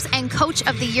Players and Coach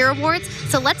of the Year awards.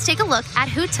 So let's take a look at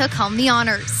who took home the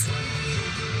honors.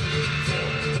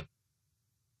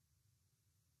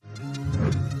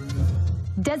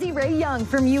 Desiree Young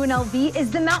from UNLV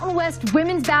is the Mountain West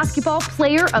Women's Basketball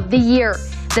Player of the Year.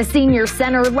 The senior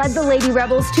center led the Lady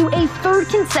Rebels to a third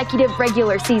consecutive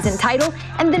regular season title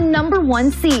and the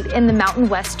 #1 seed in the Mountain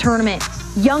West tournament.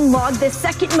 Young logged the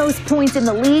second most points in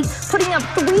the league, putting up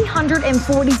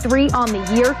 343 on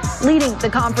the year, leading the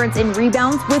conference in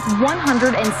rebounds with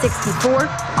 164,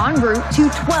 en route to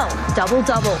 12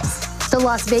 double-doubles. The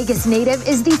Las Vegas native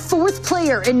is the fourth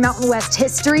player in Mountain West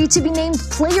history to be named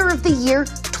Player of the Year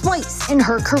twice in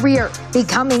her career,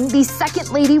 becoming the second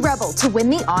Lady Rebel to win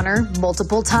the honor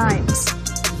multiple times.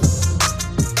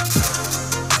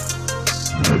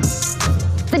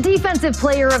 The Defensive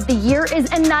Player of the Year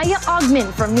is Anaya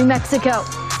Ogman from New Mexico.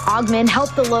 Ogman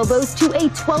helped the Lobos to a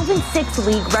 12-6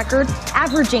 league record,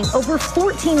 averaging over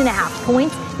 14.5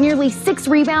 points, nearly 6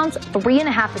 rebounds,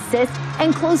 3.5 assists,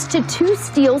 and close to 2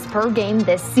 steals per game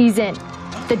this season.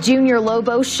 The junior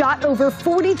Lobos shot over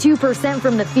 42%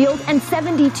 from the field and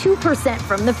 72%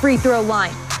 from the free throw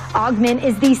line. Ogman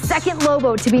is the second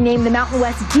Lobo to be named the Mountain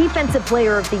West Defensive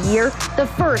Player of the Year, the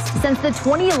first since the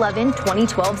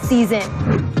 2011-2012 season.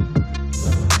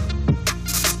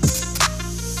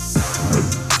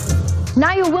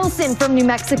 Nia Wilson from New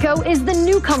Mexico is the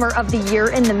newcomer of the year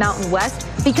in the Mountain West,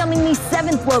 becoming the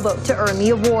 7th Lobo to earn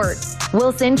the award.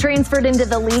 Wilson transferred into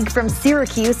the league from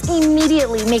Syracuse,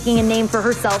 immediately making a name for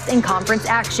herself in conference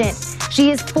action.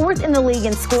 She is 4th in the league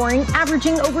in scoring,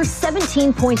 averaging over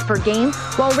 17 points per game,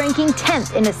 while ranking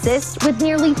 10th in assists with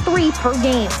nearly 3 per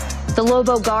game. The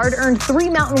Lobo guard earned 3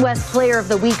 Mountain West Player of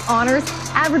the Week honors,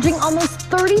 averaging almost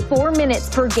 34 minutes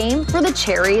per game for the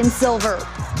Cherry and Silver.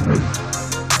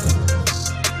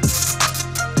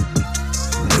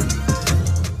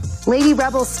 Lady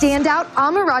Rebels standout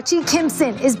Amarachi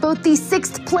Kimson is both the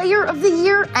 6th Player of the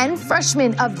Year and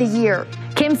Freshman of the Year.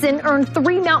 Kimson earned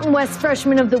 3 Mountain West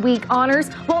Freshman of the Week honors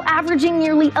while averaging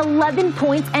nearly 11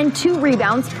 points and 2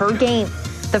 rebounds per game.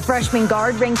 The freshman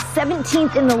guard ranked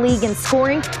 17th in the league in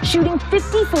scoring, shooting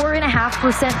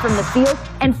 54.5% from the field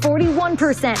and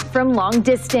 41% from long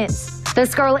distance. The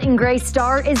Scarlet and Gray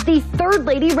Star is the 3rd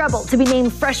Lady Rebel to be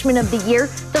named Freshman of the Year,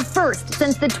 the first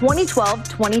since the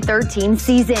 2012-2013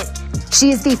 season.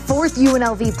 She is the 4th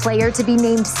UNLV player to be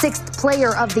named 6th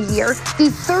Player of the Year, the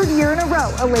 3rd year in a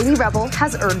row a Lady Rebel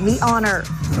has earned the honor.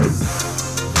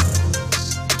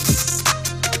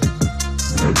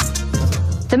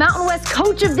 The Mountain West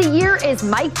Coach of the Year is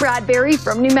Mike Bradbury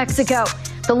from New Mexico.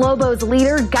 The Lobos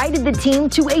leader guided the team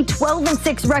to a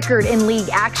 12-6 record in league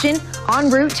action, en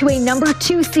route to a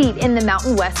 #2 seed in the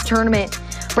Mountain West tournament.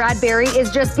 Bradbury is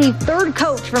just the 3rd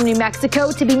coach from New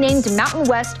Mexico to be named Mountain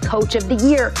West Coach of the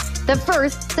Year, the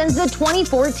first since the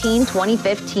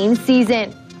 2014-2015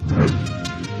 season.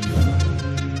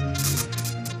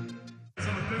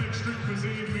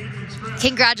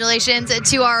 Congratulations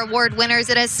to our award winners.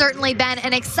 It has certainly been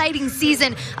an exciting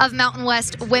season of Mountain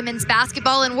West women's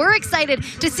basketball, and we're excited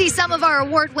to see some of our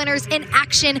award winners in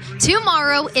action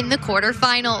tomorrow in the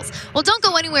quarterfinals. Well, don't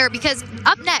go anywhere, because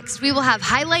up next we will have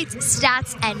highlights,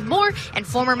 stats, and more, and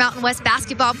former Mountain West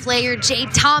basketball player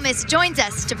Jade Thomas joins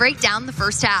us to break down the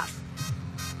first half.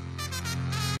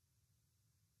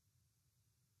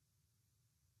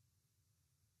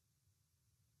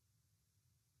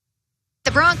 The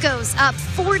Broncos up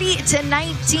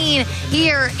 40-19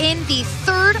 here in the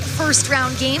 3rd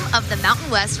first-round game of the Mountain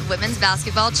West Women's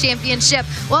Basketball Championship.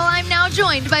 Well, I'm now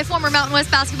joined by former Mountain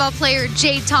West basketball player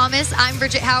Jade Thomas. I'm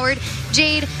Bridget Howard.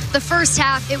 Jade, the first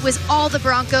half, it was all the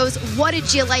Broncos. What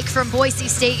did you like from Boise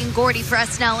State and Gordy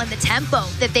Presnell and the tempo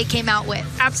that they came out with?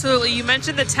 Absolutely. You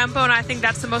mentioned the tempo, and I think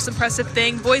that's the most impressive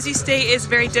thing. Boise State is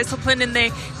very disciplined, and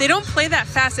they don't play that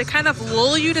fast. They kind of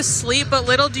lull you to sleep, but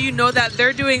little do you know that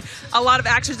they're doing a lot of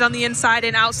actions on the inside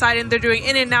and outside, and they're doing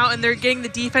in and out, and they're getting the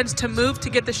defense to move to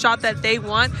get the shot that they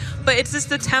want. But it's just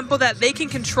the tempo that they can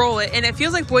control it, and it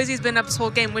feels like Boise's been up this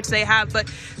whole game, which they have, but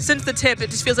since the tip, it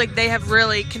just feels like they have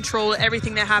really controlled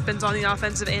everything that happens on the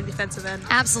offensive and defensive end.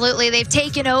 Absolutely. They've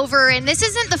taken over, and this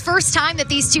isn't the first time that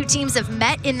these two teams have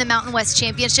met in the Mountain West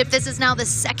Championship. This is now the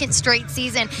second straight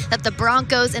season that the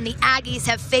Broncos and the Aggies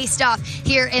have faced off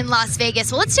here in Las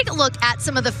Vegas. Well, let's take a look at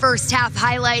some of the first half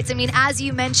highlights. I mean, as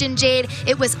you mentioned, Jade,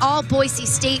 it was all Boise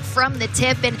State from the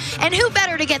tip, and who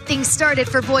better to get things started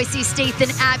for Boise State than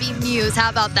Abby Muse? How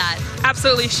about that?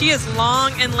 Absolutely. She is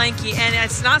long and lanky, and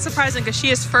it's not surprising because she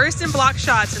is first in block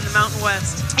shots in the Mountain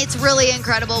West. It's really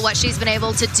incredible what she's been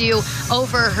able to do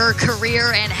over her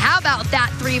career. And how about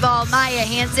that three ball, Maya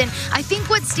Hansen? I think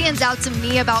what stands out to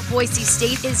me about Boise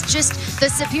State is just the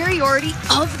superiority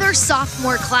of their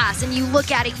sophomore class. And you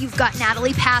look at it, you've got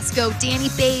Natalie Pascoe, Danny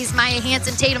Bays, Maya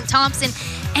Hansen, Tatum Thompson,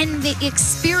 and the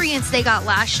experience they got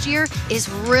last year is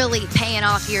really paying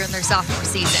off here in their sophomore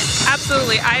season.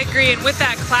 Absolutely, I agree. And with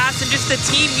that class and just the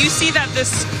team, you see that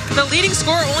the leading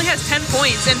scorer only has 10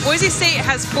 points, and Boise State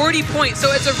has 40 points.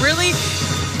 So it's a really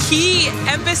key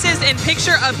emphasis and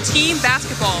picture of team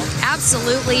basketball.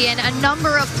 Absolutely, and a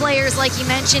number of players, like you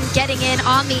mentioned, getting in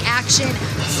on the action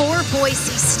for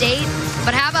Boise State.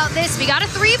 But how about this? We got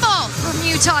a three ball from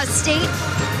Utah State.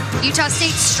 Utah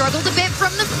State struggled a bit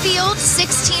from the field,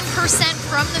 16%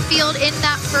 from the field in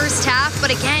that first half.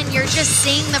 But again, you're just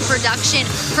seeing the production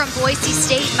from Boise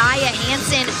State. Maya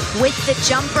Hansen with the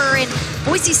jumper. And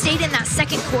Boise State in that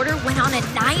second quarter went on a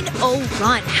 9-0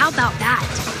 run. How about that?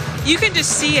 You can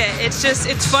just see it.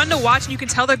 It's fun to watch, and you can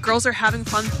tell the girls are having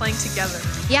fun playing together.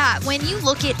 Yeah, when you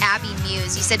look at Abby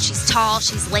Muse, you said she's tall,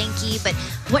 she's lanky, but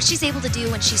what she's able to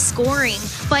do when she's scoring.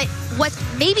 But what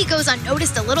maybe goes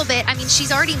unnoticed a little bit, I mean,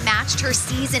 she's already matched her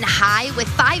season high with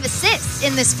 5 assists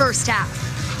in this first half.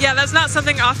 Yeah, that's not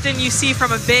something often you see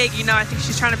from a big. You know, I think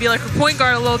she's trying to be like her point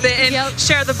guard a little bit and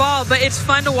share the ball. But it's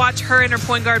fun to watch her and her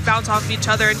point guard bounce off of each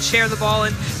other and share the ball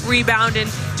and rebound and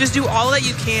just do all that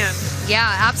you can.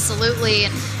 Yeah, absolutely.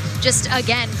 And just,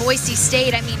 again, Boise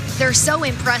State, I mean, they're so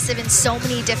impressive in so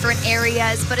many different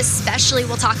areas, but especially,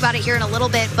 we'll talk about it here in a little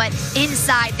bit, but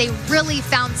inside, they really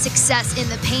found success in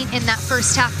the paint in that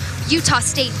first half. Utah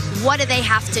State, what do they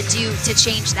have to do to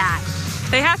change that?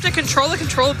 They have to control the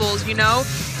controllables, you know.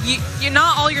 You're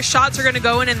not all your shots are going to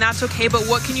go in, and that's okay, but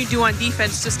what can you do on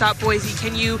defense to stop Boise?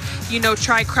 Can you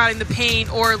try crowding the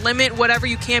paint or limit whatever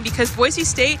you can? Because Boise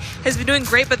State has been doing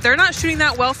great, but they're not shooting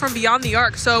that well from beyond the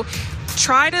arc. So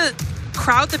try to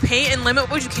crowd the paint and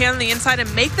limit what you can on the inside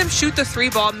and make them shoot the three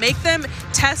ball, make them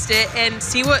test it and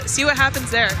see what happens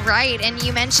there. Right, and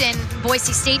you mentioned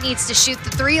Boise State needs to shoot the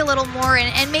three a little more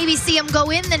and maybe see them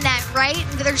go in the net, right?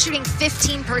 They're shooting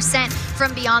 15%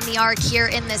 from beyond the arc here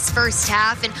in this first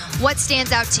half. And what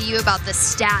stands out to you about the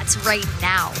stats right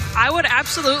now? I would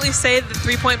absolutely say the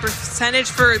three-point percentage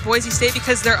for Boise State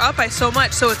because they're up by so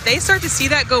much. So if they start to see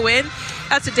that go in,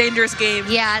 that's a dangerous game.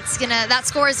 Yeah, that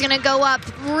score is gonna go up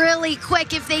really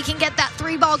quick if they can get that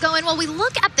three ball going. Well, we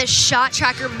look at the shot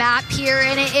tracker map here,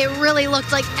 and it really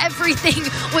looked like everything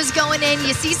was going in.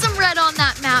 You see some red on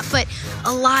that map, but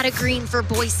a lot of green for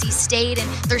Boise State, and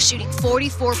they're shooting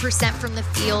 44% from the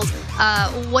field.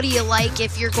 What do you like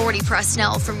if you're Gordy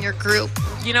Presnell from your group?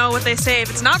 You know what they say, if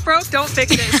it's not broke, don't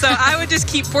fix it. So I would just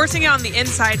keep forcing it on the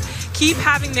inside. Keep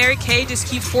having Mary Kay just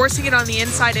keep forcing it on the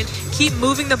inside and keep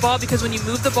moving the ball, because when you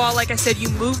move the ball, like I said, you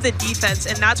move the defense,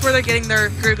 and that's where they're getting their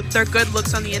good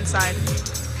looks on the inside.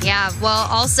 Yeah, well,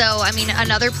 also, I mean,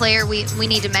 another player we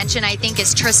need to mention, I think,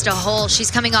 is Trista Hull.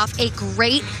 She's coming off a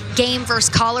great game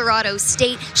versus Colorado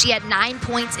State. She had 9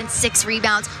 points and 6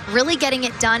 rebounds, really getting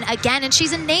it done again. And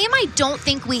she's a name I don't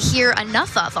think we hear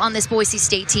enough of on this Boise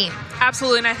State team.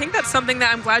 Absolutely, and I think that's something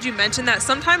that I'm glad you mentioned, that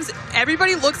sometimes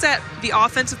everybody looks at the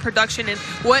offensive production and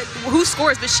who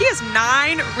scores, but she has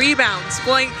 9 rebounds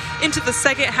going into the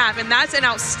second half, and that's an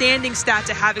outstanding stat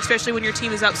to have, especially when your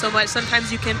team is up so much.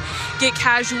 Sometimes you can get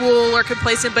casual or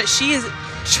complacent, but she is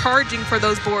charging for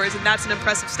those boards, and that's an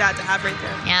impressive stat to have right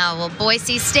there. Yeah, well,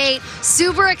 Boise State,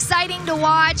 super exciting to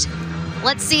watch.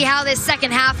 Let's see how this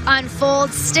second half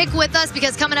unfolds. Stick with us,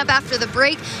 because coming up after the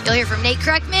break, you'll hear from Nate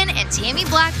Kreckman and Tammy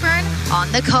Blackburn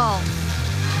on The Call.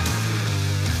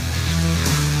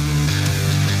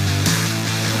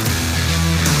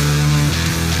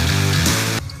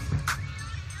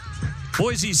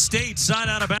 Boise State side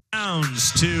out of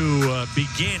bounds to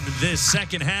begin this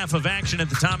second half of action at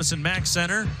the Thomas & Mack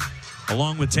Center.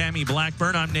 Along with Tammy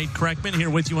Blackburn, I'm Nate Kreckman here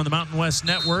with you on the Mountain West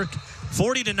Network.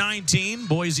 40-19,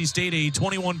 Boise State a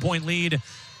 21-point lead.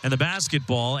 And the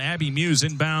basketball, Abby Muse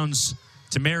inbounds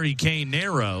to Mary Kay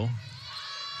Narrow.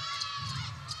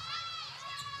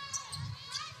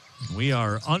 We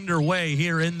are underway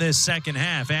here in this second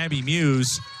half. Abby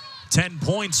Muse, 10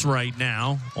 points right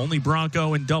now. Only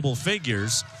Bronco in double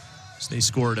figures. So they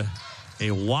scored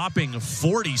a whopping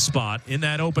 40 spot in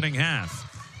that opening half.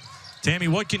 Tammy,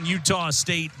 what can Utah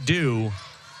State do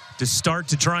to start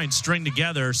to try and string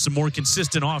together some more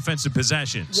consistent offensive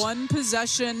possessions? One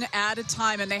possession at a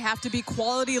time, and they have to be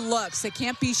quality looks. They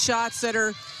can't be shots that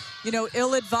are, you know,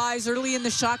 ill-advised early in the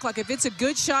shot clock. If it's a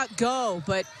good shot, go.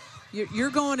 But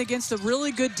you're going against a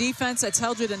really good defense that's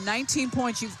held you to 19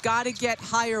 points. You've got to get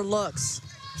higher looks.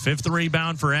 5th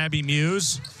rebound for Abby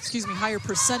Muse. Excuse me, higher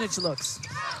percentage looks.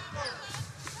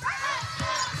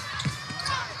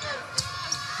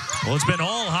 Well, it's been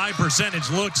all high percentage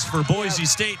looks for Boise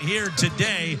State here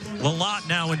today. Lalott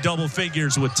now in double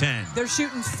figures with 10. They're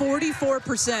shooting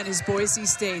 44% is Boise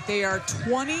State. They are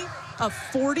 20 of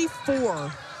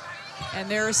 44. And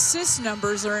their assist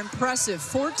numbers are impressive.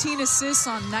 14 assists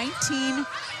on 19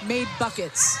 made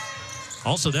buckets.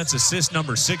 Also, that's assist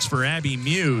number 6 for Abby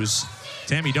Muse.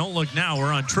 Tammy, don't look now.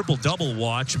 We're on triple-double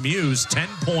watch. Muse, 10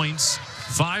 points,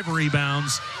 5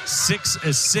 rebounds, 6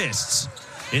 assists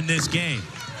in this game.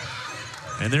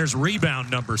 And there's rebound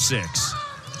number 6.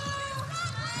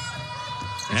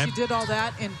 And she did all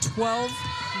that in 12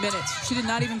 minutes. She did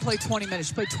not even play 20 minutes.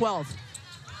 She played 12.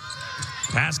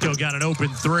 Pasco got an open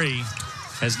 3.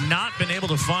 Has not been able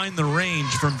to find the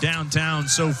range from downtown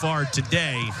so far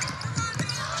today.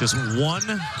 Just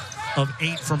 1 of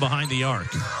 8 from behind the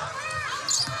arc.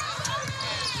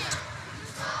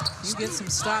 You get some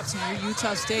stops in your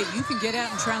Utah State, you can get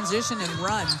out in transition and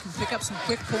run. You can pick up some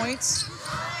quick points.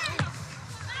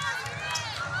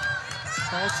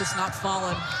 Ball's just not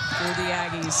falling for the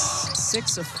Aggies.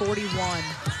 6 of 41.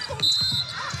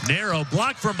 Narrow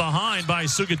block from behind by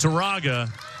Sugaturaga,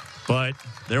 but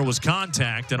there was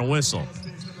contact and a whistle.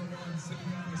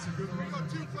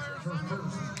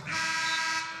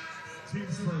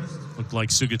 Looked like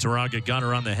Sugaturaga got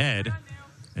her on the head,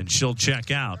 and she'll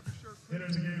check out.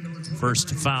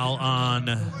 First foul on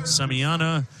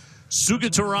Samiana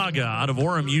Sugaturaga out of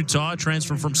Orem, Utah,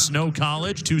 transferred from Snow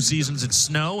College, 2 seasons at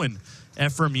Snow and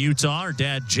Ephraim, Utah. Her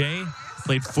dad, Jay,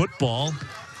 played football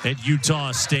at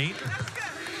Utah State.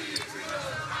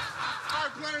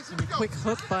 And a quick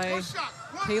hook by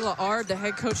Kayla Ard, the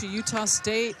head coach of Utah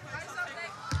State.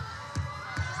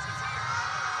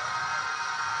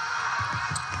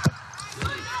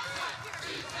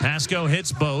 Pasco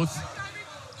hits both.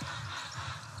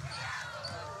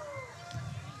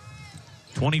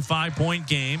 25-point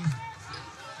game.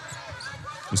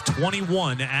 It was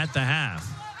 21 at the half.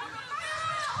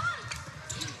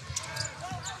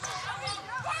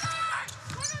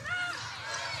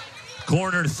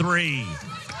 Corner 3,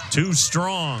 too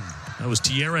strong. That was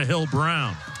Tierra Hill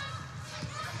Brown.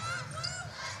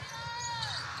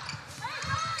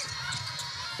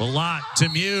 Lalott to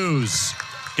Muse.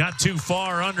 Got too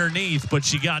far underneath, but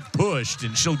she got pushed,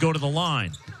 and she'll go to the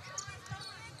line.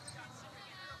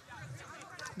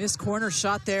 Missed corner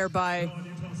shot there by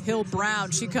Hill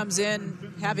Brown. She comes in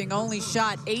having only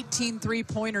shot 18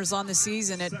 three-pointers on the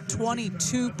season at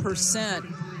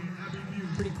 22%.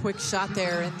 Pretty quick shot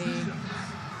there in the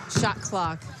shot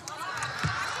clock.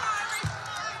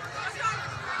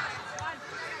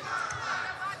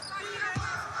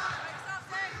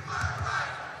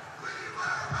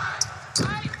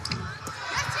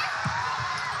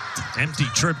 Empty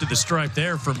trip to the stripe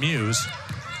there for Muse.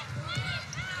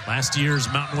 Last year's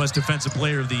Mountain West Defensive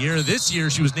Player of the Year. This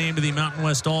year, she was named to the Mountain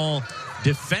West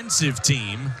All-Defensive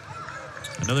Team.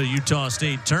 Another Utah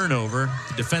State turnover.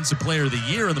 The Defensive Player of the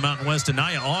Year in the Mountain West,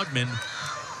 Anaya Augman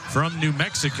from New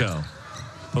Mexico.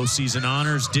 Postseason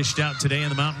honors dished out today in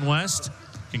the Mountain West.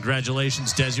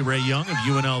 Congratulations, Desiree Young of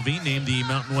UNLV, named the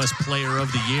Mountain West Player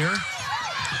of the Year.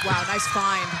 Wow, nice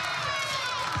find.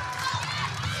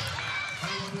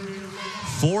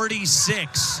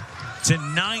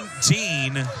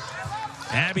 46-19.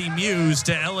 Abby Muse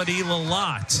to Elodie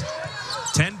Lalott.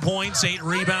 10 points, 8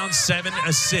 rebounds, 7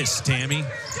 assists, Tammy.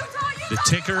 The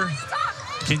ticker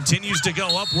continues to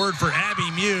go upward for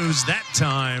Abby Muse. That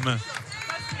time,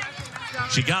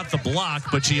 she got the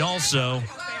block, but she also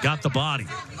got the body.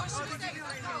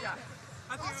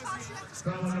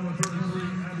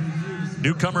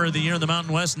 Newcomer of the year in the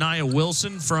Mountain West, Nia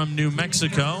Wilson from New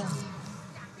Mexico.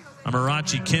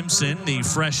 Amarachi Kimson, the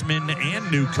freshman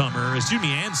and newcomer, and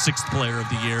 6th player of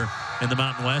the year in the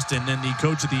Mountain West. And then the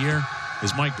coach of the year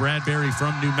is Mike Bradbury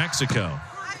from New Mexico.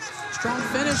 Strong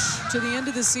finish to the end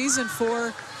of the season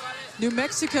for New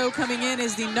Mexico, coming in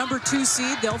as the #2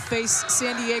 seed. They'll face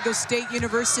San Diego State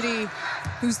University,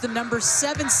 who's the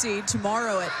 #7 seed,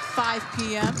 tomorrow at 5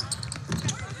 p.m.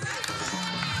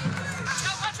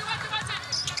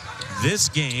 This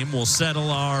game will settle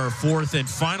our 4th and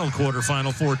final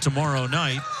quarterfinal for tomorrow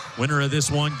night. Winner of this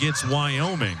one gets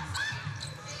Wyoming.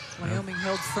 Wyoming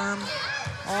held firm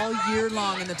all year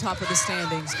long in the top of the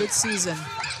standings. Good season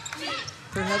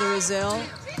for Heather Azell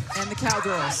and the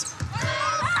Cowgirls.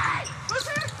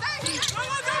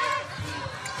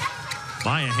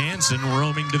 Maya Hansen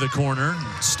roaming to the corner.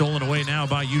 Stolen away now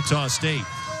by Utah State.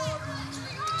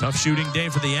 Tough shooting day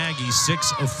for the Aggies.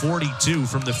 6 of 42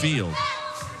 from the field.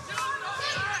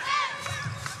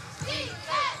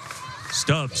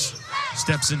 Stubbs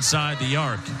steps inside the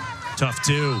arc. Tough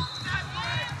two.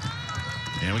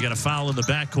 And we got a foul in the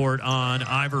backcourt on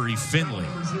Ivory Finley.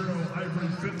 Ivory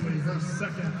Finley, her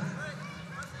second.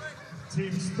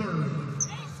 Team's third.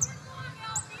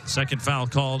 Second foul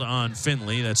called on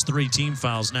Finley. That's 3 team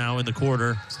fouls now in the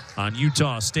quarter on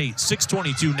Utah State.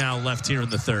 6:22 now left here in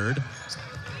the third.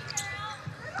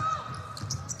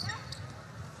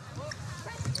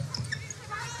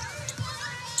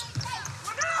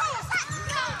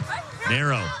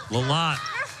 Narrow, Lalott,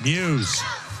 Muse.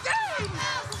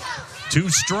 Too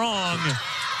strong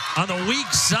on the weak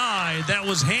side. That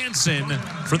was Hansen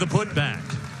for the putback.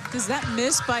 Does that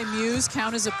miss by Muse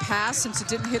count as a pass since it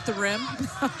didn't hit the rim?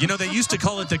 You know, they used to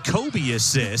call it the Kobe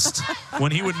assist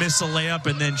when he would miss a layup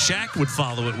and then Shaq would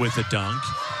follow it with a dunk.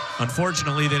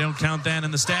 Unfortunately, they don't count that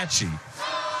in the stat sheet.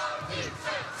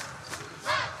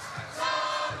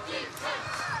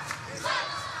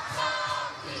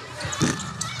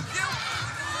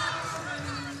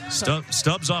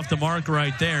 Stubbs off the mark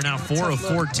right there. Now 4 of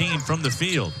 14 from the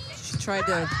field. She tried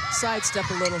to sidestep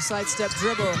a little, sidestep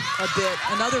dribble a bit.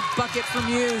 Another bucket from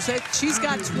Muse. She's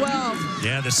got 12.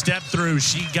 Yeah, the step through.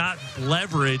 She got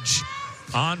leverage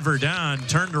on Verdun,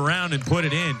 turned around and put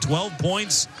it in. 12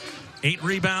 points, 8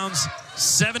 rebounds,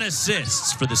 7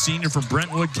 assists for the senior from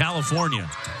Brentwood, California.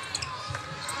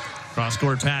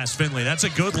 Cross-court pass, Finley. That's a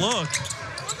good look.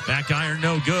 Back iron,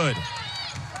 no good.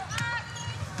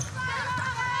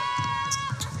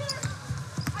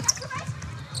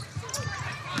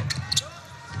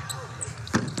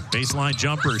 Baseline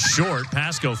jumper short.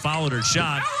 Pasco followed her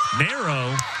shot.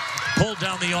 Narrow pulled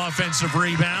down the offensive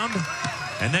rebound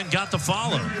and then got the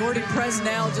follow. Gordy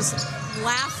Presnell just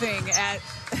laughing at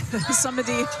some of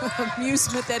the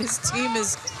amusement that his team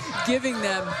is giving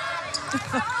them.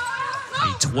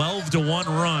 A 12-1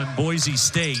 run, Boise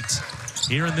State,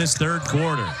 here in this third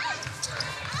quarter.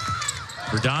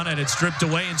 Verdun had it stripped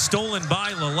away and stolen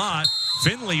by Lalott.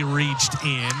 Finley reached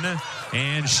in,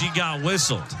 and she got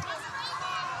whistled.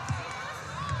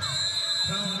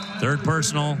 Third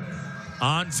personal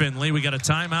on Finley. We got a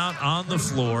timeout on the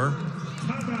floor.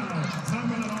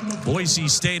 Boise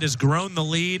State has grown the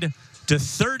lead to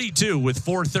 32 with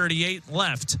 4:38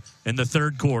 left in the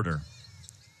third quarter.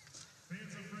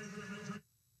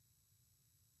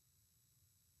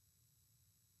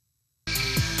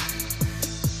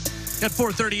 Got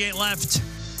 4:38 left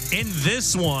in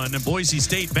this one. Boise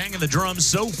State banging the drums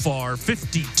so far,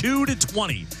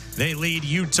 52-20. They lead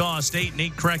Utah State.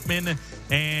 Nate Kreckman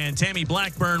and Tammy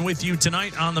Blackburn with you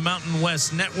tonight on the Mountain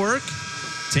West Network.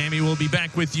 Tammy will be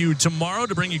back with you tomorrow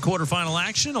to bring you quarterfinal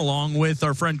action, along with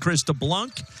our friend Krista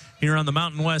Blunk here on the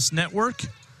Mountain West Network.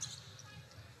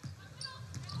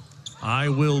 I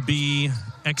will be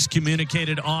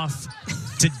excommunicated off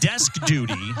to desk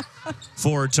duty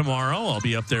for tomorrow. I'll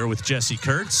be up there with Jesse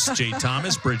Kurtz, Jay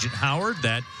Thomas, Bridget Howard.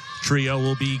 That trio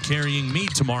will be carrying me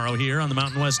tomorrow here on the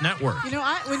Mountain West Network. You know,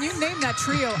 when you name that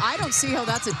trio, I don't see how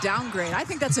that's a downgrade. I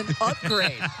think that's an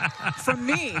upgrade from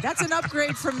me. That's an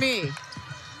upgrade from me.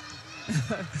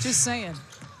 Just saying.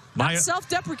 Not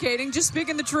self-deprecating, just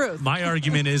speaking the truth. My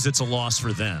argument is it's a loss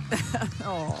for them.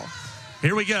 Oh.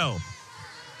 Here we go.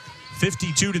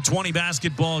 52-20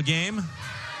 basketball game.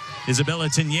 Isabella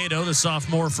Tiniedo, the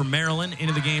sophomore from Maryland,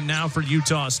 into the game now for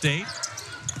Utah State.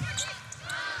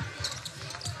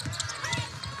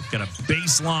 Got a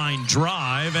baseline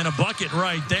drive and a bucket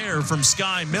right there from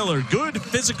Sky Miller. Good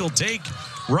physical take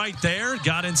right there.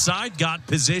 Got inside, got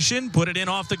position, put it in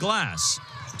off the glass.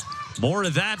 More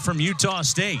of that from Utah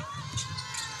State.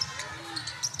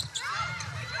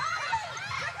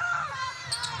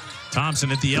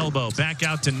 Thompson at the elbow, back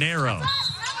out to Narrow.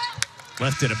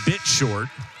 Left it a bit short.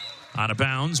 Out of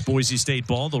bounds, Boise State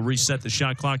ball. They'll reset the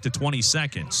shot clock to 20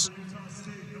 seconds.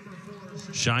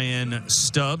 Cheyenne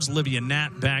Stubbs, Livia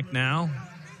Nat back now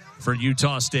for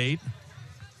Utah State.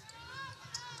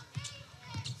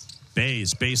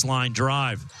 Bays, baseline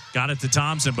drive. Got it to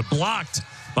Thompson, but blocked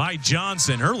by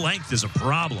Johnson. Her length is a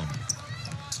problem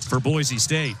for Boise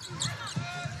State.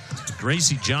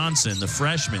 Gracie Johnson, the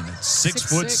freshman,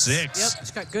 6'6". Yep,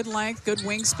 she's got good length, good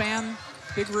wingspan,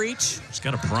 big reach. She's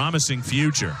got a promising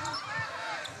future.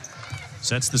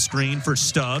 Sets the screen for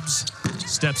Stubbs.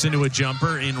 Steps into a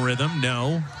jumper in rhythm.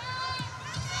 No.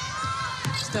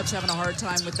 Stubbs having a hard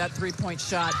time with that three-point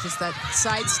shot. Just that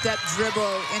sidestep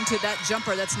dribble into that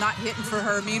jumper that's not hitting for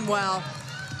her. Meanwhile,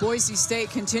 Boise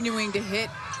State continuing to hit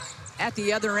at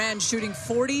the other end, shooting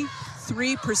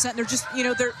 43%. They're just, you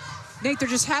know, Nate, they're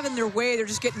just having their way. They're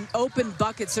just getting open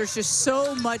buckets. There's just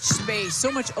so much space, so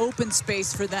much open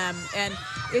space for them. And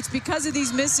it's because of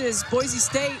these misses. Boise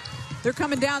State, they're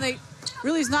coming down. They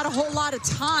really is not a whole lot of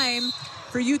time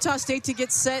for Utah State to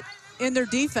get set in their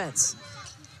defense.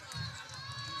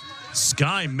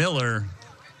 Sky Miller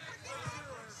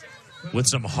with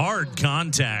some hard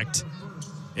contact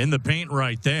in the paint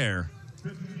right there.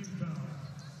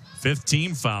 5th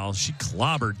team foul. She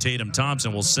clobbered Tatum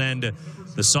Thompson. Will send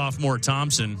the sophomore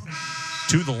Thompson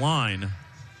to the line.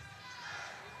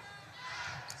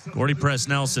 Gordy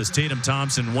Presnell says Tatum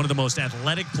Thompson, one of the most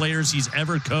athletic players he's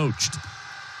ever coached.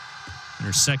 In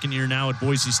her 2nd year now at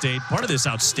Boise State, part of this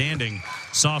outstanding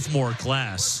sophomore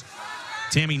class.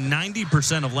 Tammy,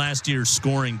 90% of last year's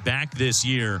scoring back this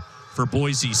year for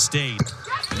Boise State.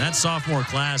 And that sophomore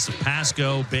class of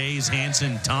Pasco, Bays,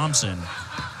 Hansen, Thompson.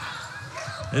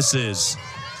 This is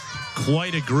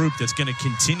quite a group that's going to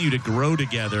continue to grow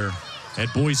together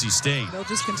at Boise State. They'll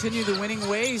just continue the winning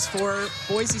ways for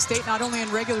Boise State, not only in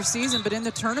regular season, but in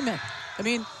the tournament. I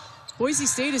mean, Boise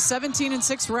State is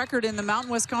 17-6 record in the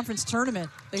Mountain West Conference tournament.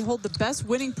 They hold the best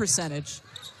winning percentage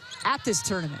at this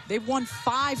tournament. They've won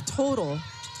 5 total.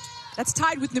 That's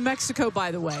tied with New Mexico, by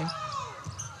the way,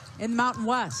 in the Mountain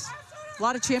West. A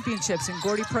lot of championships, and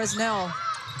Gordy Presnell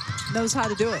knows how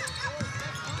to do it.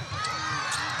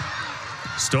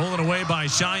 Stolen away by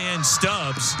Cheyenne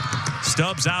Stubbs.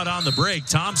 Stubbs out on the break.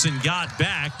 Thompson got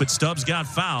back, but Stubbs got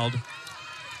fouled.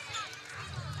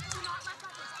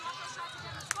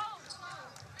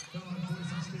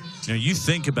 Now you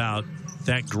think about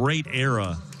that great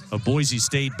era of Boise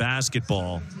State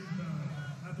basketball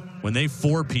when they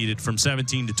four-peated from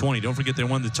 17 to 20. Don't forget they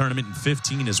won the tournament in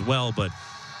 15 as well, but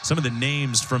some of the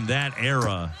names from that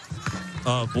era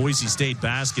of Boise State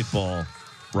basketball: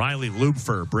 Riley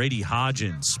Lupfer, Brady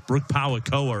Hodgins, Brooke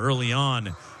Pawakoa early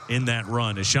on in that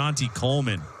run, Ashanti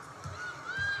Coleman,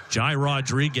 Jai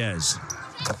Rodriguez.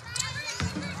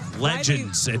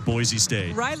 Legends at Boise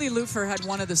State. Riley Lupfer had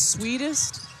one of the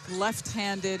sweetest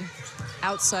left-handed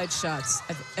outside shots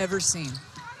I've ever seen.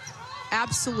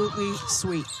 Absolutely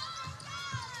sweet.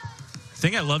 The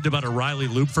thing I loved about a Riley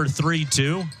Lupfer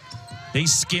 3-2, they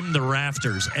skimmed the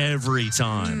rafters every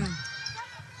time.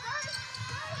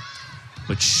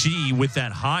 But she, with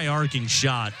that high arcing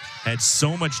shot, had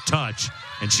so much touch,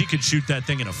 and she could shoot that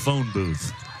thing in a phone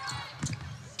booth.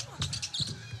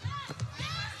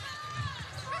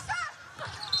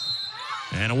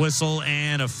 And a whistle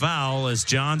and a foul as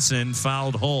Johnson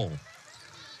fouled Hull.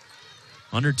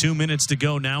 Under 2 minutes to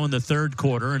go now in the third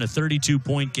quarter in a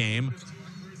 32-point game.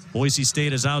 Boise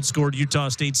State has outscored Utah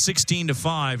State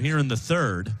 16-5 here in the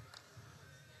third.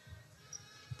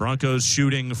 Broncos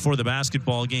shooting for the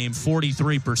basketball game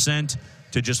 43%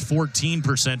 to just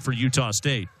 14% for Utah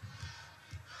State.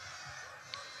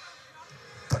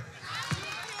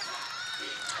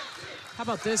 How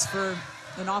about this for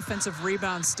an offensive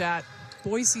rebound stat?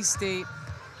 Boise State,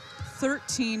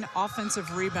 13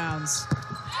 offensive rebounds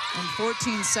and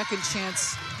 14 second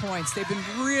chance points. They've been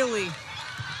really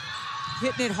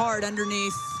hitting it hard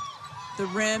underneath the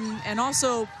rim and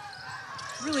also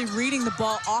really reading the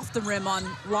ball off the rim on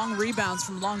long rebounds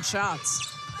from long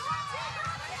shots.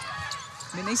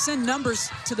 I mean, they send numbers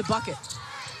to the bucket.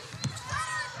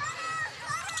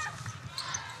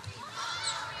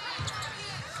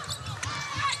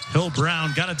 Hill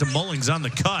Brown got it to Mullings on the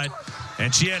cut,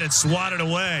 and she had it swatted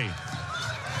away.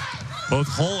 Both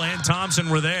Hull and Thompson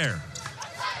were there.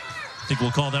 I think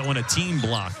we'll call that one a team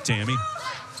block, Tammy.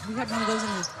 We had one of those in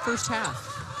the first half.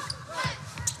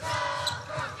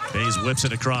 Bays whips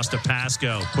it across to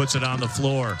Pasco, puts it on the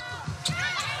floor.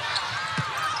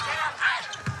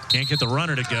 Can't get the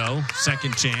runner to go.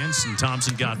 Second chance, and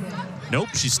Thompson got, nope,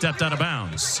 she stepped out of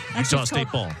bounds. Utah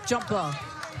State ball. Jump ball.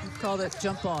 We called it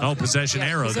jump ball. Oh, possession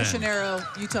arrow possession then. arrow,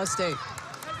 Utah State.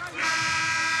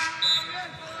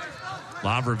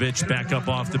 Lavrovich back up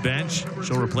off the bench.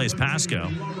 She'll replace Pasco.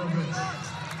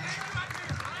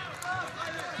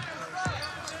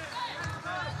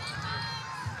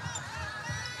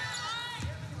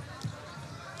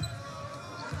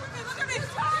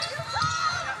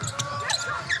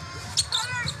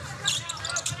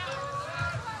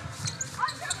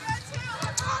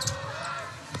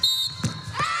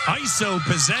 ISO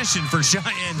possession for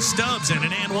Cheyenne Stubbs and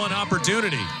an and one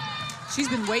opportunity. She's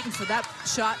been waiting for that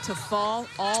shot to fall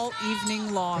all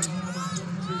evening long.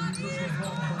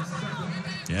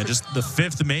 Yeah, just the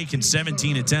fifth make in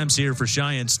 17 attempts here for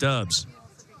Cheyenne Stubbs.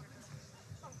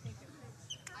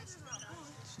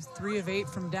 3 of 8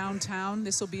 from downtown.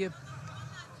 This will be a...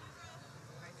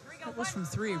 That was from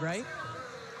 3, right?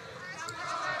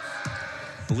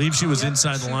 I believe she was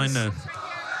inside the line to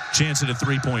chance at a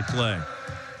 3-point play.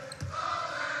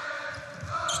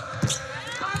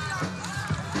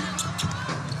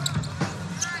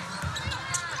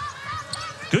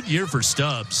 Good year for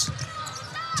Stubbs.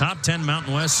 Top 10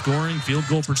 Mountain West scoring, field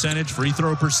goal percentage, free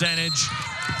throw percentage.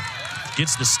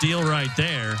 Gets the steal right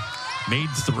there. Made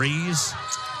threes,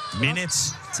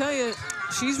 minutes. I'll tell you,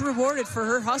 she's rewarded for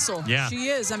her hustle. Yeah. She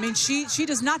is. I mean, she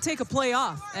does not take a play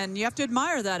off, and you have to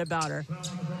admire that about her.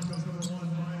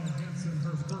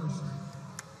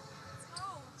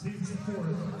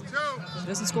 She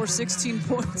doesn't score 16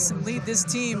 points and lead this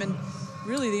team, and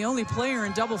really the only player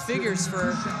in double figures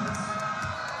for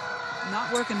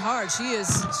not working hard. She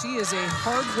is a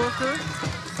hard worker.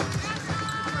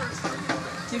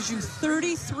 Gives you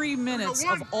 33 minutes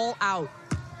of all out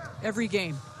every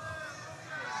game.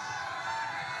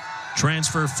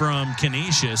 Transfer from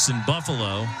Canisius in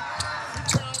Buffalo.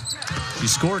 She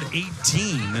scored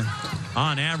 18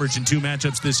 on average in 2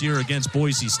 matchups this year against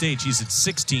Boise State. She's at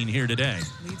 16 here today.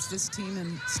 Leads this team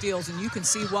in steals, and you can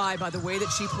see why by the way that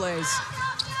she plays.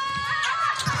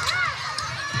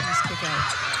 Nice kick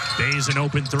out. Bayes an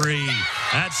open 3.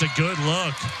 That's a good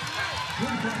look.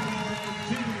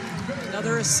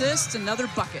 Another assist, another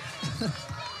bucket.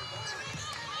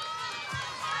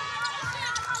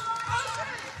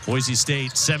 Boise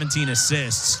State, 17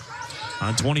 assists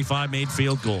on 25 made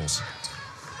field goals.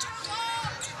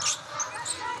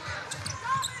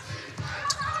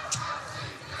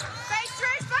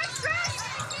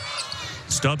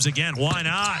 Stubbs again, why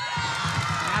not?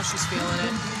 Now she's feeling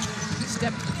it.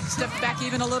 Step back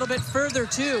even a little bit further,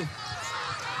 too.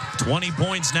 20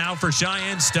 points now for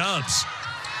Cheyenne Stubbs.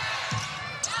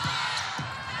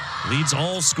 Leads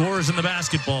all scorers in the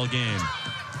basketball game.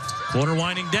 Quarter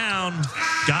winding down.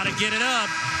 Got to get it up.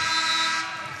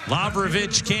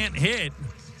 Lavrovich can't hit,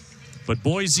 but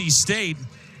Boise State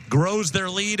grows their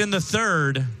lead in the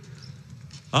third.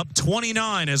 Up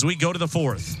 29 as we go to the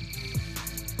fourth.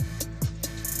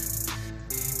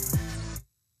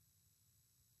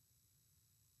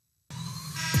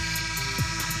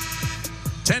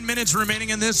 Minutes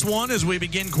remaining in this one as we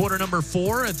begin quarter number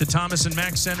 4 at the Thomas &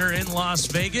 Mack Center in Las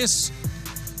Vegas.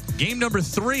 Game number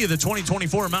 3 of the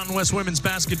 2024 Mountain West Women's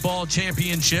Basketball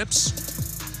Championships.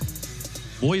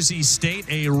 Boise State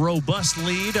a robust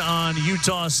lead on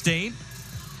Utah State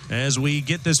as we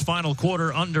get this final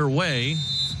quarter underway.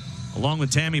 Along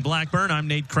with Tammy Blackburn, I'm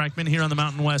Nate Kreckman here on the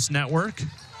Mountain West Network.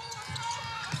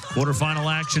 Quarterfinal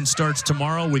action starts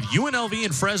tomorrow with UNLV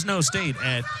and Fresno State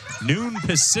at noon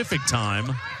Pacific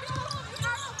time.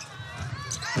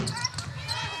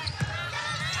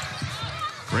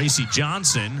 Gracie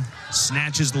Johnson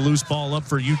snatches the loose ball up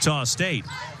for Utah State.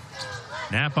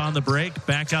 Knapp on the break,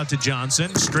 back out to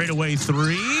Johnson. Straightaway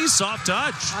 3, soft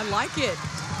touch. I like it.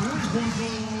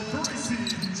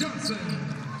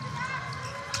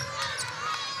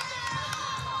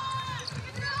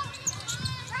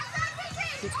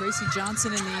 Get Gracie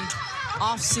Johnson in the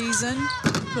off-season,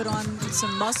 put on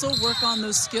some muscle, work on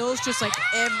those skills, just like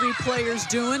every player's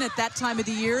doing at that time of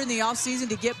the year in the off-season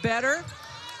to get better.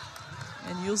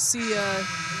 And you'll see a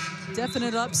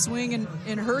definite upswing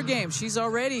in her game. She's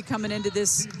already coming into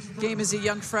this game as a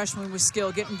young freshman with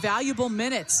skill, getting valuable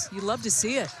minutes. You love to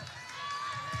see it.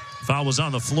 Foul was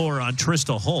on the floor on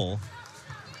Trista Hull.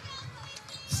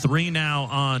 3 now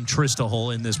on Trista Hull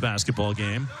in this basketball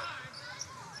game.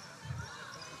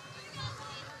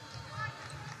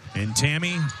 And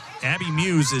Abby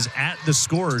Muse is at the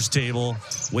scorer's table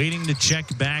waiting to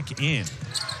check back in.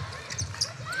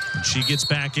 When she gets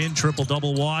back in,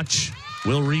 triple-double watch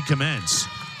will recommence.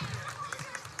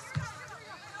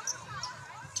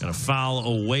 Got a foul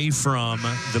away from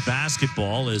the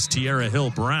basketball as Tierra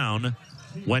Hill-Brown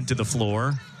went to the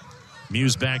floor.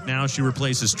 Muse back now. She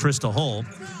replaces Trista Hull.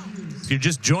 If you're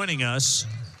just joining us,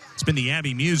 it's been the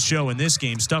Abby Muse show in this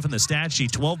game. Stuff in the stat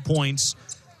sheet, 12 points,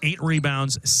 8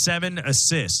 rebounds, 7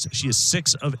 assists. She is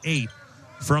 6 of 8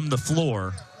 from the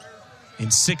floor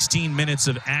in 16 minutes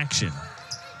of action.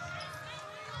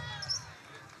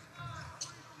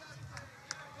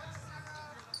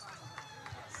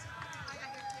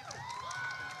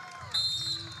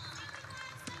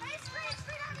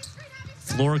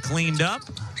 Floor cleaned up.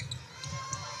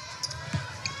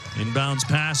 Inbounds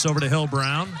pass over to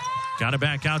Hill-Brown. Got it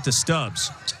back out to Stubbs.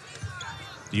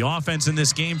 The offense in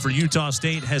this game for Utah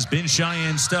State has been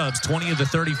Cheyenne Stubbs. 20 of the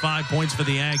 35 points for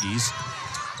the Aggies.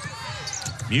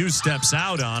 Muse steps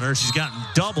out on her. She's gotten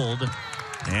doubled.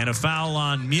 And a foul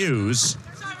on Muse.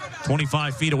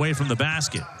 25 feet away from the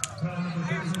basket.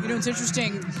 You know, it's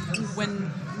interesting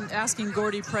when asking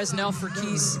Gordy Presnell for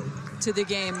keys to the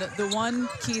game. The one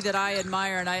key that I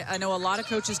admire, and I know a lot of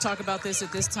coaches talk about this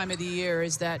at this time of the year,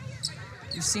 is that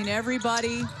you've seen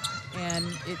everybody, and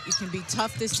it can be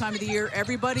tough this time of the year.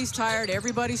 Everybody's tired,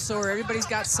 everybody's sore, everybody's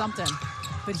got something.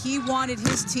 But he wanted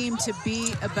his team to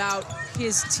be about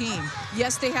his team.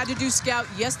 Yes, they had to do scout.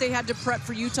 Yes, they had to prep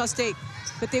for Utah State.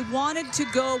 But they wanted to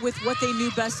go with what they knew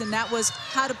best, and that was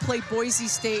how to play Boise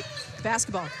State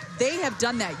basketball. They have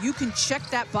done that. You can check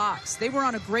that box. They were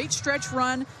on a great stretch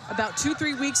run about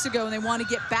 2-3 weeks ago, and they want to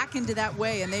get back into that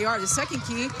way, and they are. The second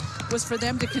key was for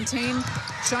them to contain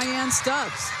Cheyenne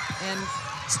Stubbs. And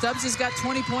Stubbs has got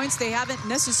 20 points. They haven't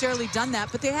necessarily done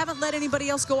that, but they haven't let anybody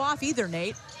else go off either,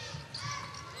 Nate.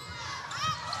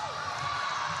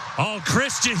 Oh,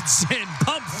 Christensen,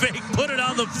 pump fake, put it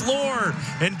on the floor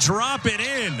and drop it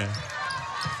in.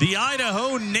 The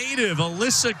Idaho native,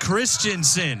 Alyssa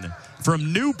Christensen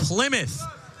from New Plymouth.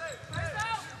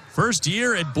 First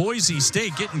year at Boise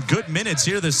State, getting good minutes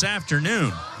here this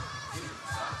afternoon.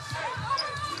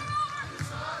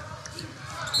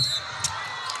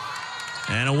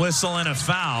 And a whistle and a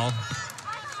foul.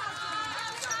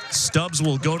 Stubbs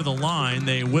will go to the line.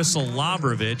 They whistle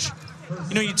Labrovich.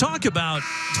 You know, you talk about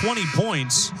 20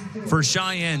 points for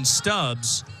Cheyenne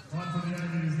Stubbs.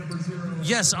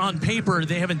 Yes, on paper,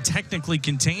 they haven't technically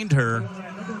contained her.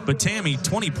 But, Tammy,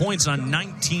 20 points on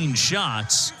 19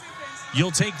 shots.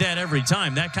 You'll take that every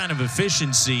time. That kind of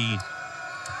efficiency.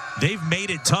 They've made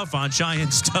it tough on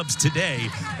Cheyenne Stubbs today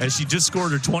as she just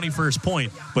scored her 21st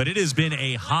point. But it has been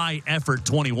a high-effort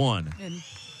 21. And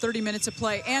 30 minutes of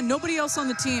play. And nobody else on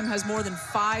the team has more than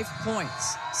 5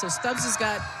 points. So Stubbs has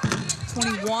got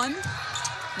 21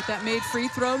 with that made free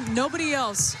throw. Nobody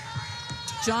else.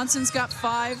 Johnson's got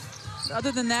 5.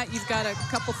 Other than that, you've got a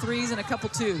couple threes and a couple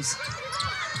twos.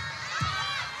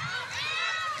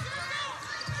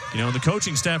 You know, the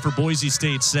coaching staff for Boise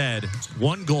State said,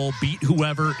 one goal, beat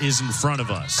whoever is in front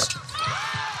of us.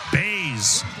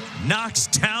 Bays knocks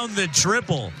down the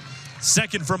triple.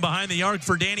 Second from behind the arc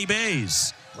for Danny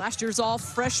Bays. Last year's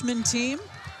all-freshman team.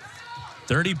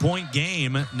 30-point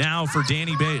game now for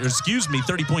Danny Bays. Excuse me,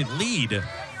 30-point lead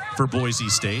for Boise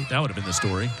State. That would have been the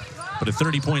story. But a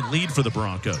 30-point lead for the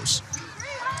Broncos.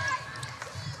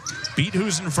 Beat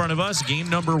who's in front of us. Game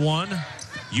number 1,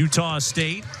 Utah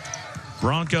State.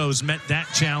 Broncos met that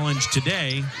challenge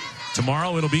today.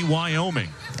 Tomorrow it'll be Wyoming.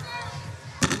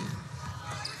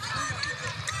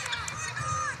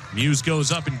 Muse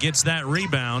goes up and gets that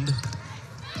rebound.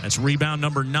 That's rebound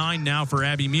number 9 now for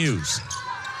Abby Muse.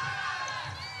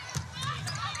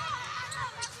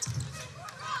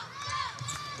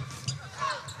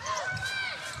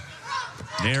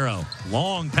 Narrow,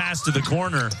 long pass to the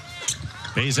corner.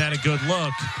 Bays had a good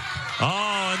look.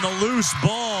 Oh, and the loose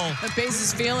ball. And Bays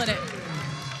is feeling it.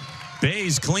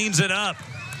 Bays cleans it up.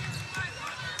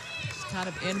 She's kind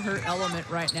of in her element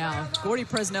right now. Gordy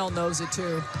Presnell knows it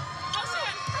too.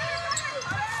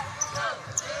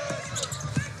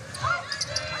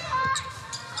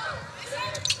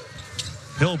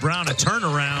 Hill Brown, a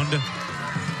turnaround.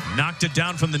 Knocked it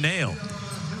down from the nail.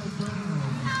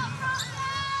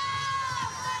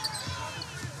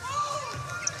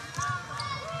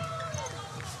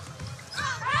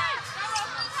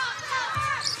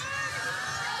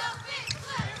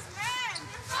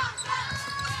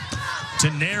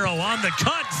 Tenero on the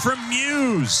cut from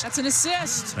Muse. That's an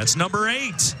assist. That's number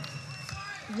 8.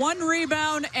 1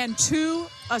 rebound and 2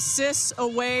 assists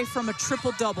away from a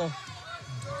triple-double.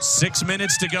 6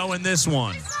 minutes to go in this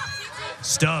one.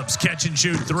 Stubbs catch and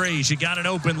shoot 3. She got an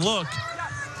open look.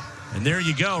 And there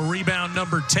you go. Rebound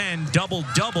number 10.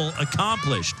 Double-double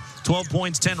accomplished. 12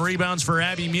 points, 10 rebounds for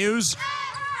Abby Muse.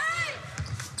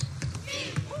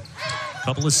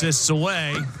 Couple assists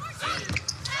away.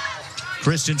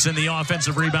 Christensen, the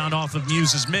offensive rebound off of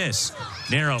Muse's miss.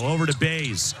 Narrow over to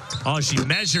Bays. Oh, she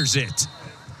measures it.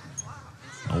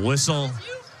 A whistle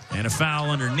and a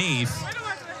foul underneath.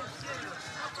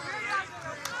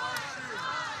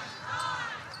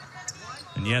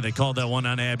 And yeah, they called that one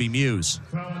on Abby Muse.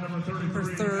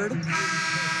 Her third.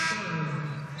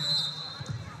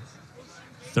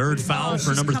 Third foul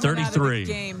for number 33. Out of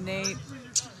the game, Nate.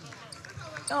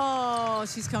 Oh,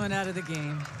 she's coming out of the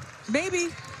game. Maybe.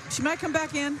 She might come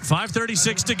back in.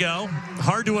 5:36 to go.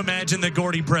 Hard to imagine that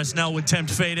Gordy Presnell would tempt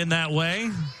fate in that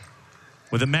way.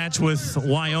 With a match with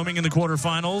Wyoming in the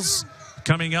quarterfinals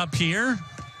coming up here.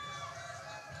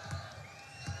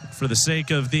 For the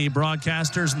sake of the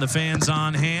broadcasters and the fans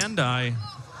on hand, I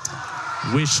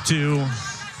wish to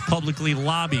publicly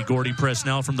lobby Gordy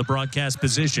Presnell from the broadcast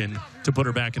position to put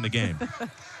her back in the game.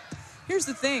 Here's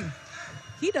the thing.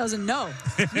 He doesn't know.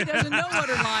 He doesn't know what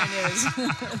her line is.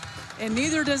 And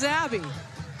neither does Abby.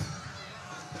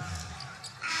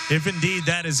 If indeed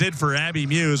that is it for Abby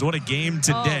Muse, what a game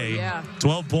today. Oh, yeah.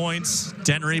 12 points,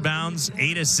 10 rebounds,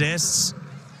 8 assists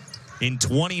in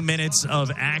 20 minutes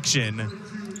of action.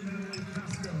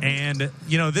 And,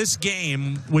 you know, this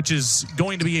game, which is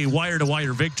going to be a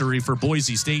wire-to-wire victory for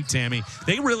Boise State, Tammy,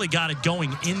 they really got it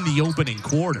going in the opening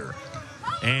quarter.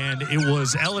 And it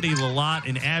was Elodie Lalott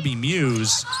and Abby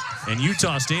Muse, and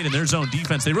Utah State in their zone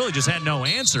defense. They really just had no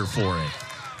answer for it.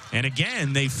 And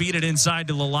again, they feed it inside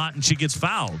to Lalott, and she gets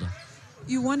fouled.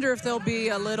 You wonder if there'll be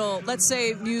a little, let's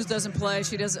say Muse doesn't play,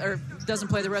 doesn't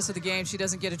play the rest of the game, she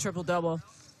doesn't get a triple-double.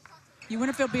 You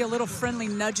wonder if there'll be a little friendly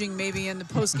nudging maybe in the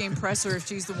post-game presser if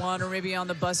she's the one, or maybe on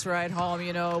the bus ride home,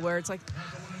 you know, where it's like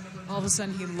all of a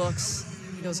sudden he looks,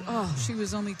 he goes, oh, she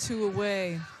was only 2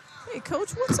 away. Hey,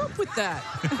 Coach, what's up with that?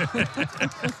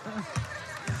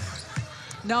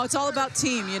 No, it's all about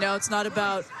team, you know. It's not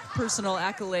about personal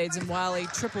accolades. And while a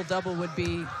triple-double would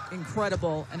be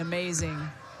incredible and amazing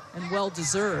and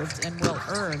well-deserved and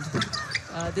well-earned,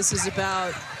 this is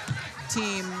about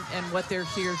team and what they're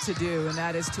here to do, and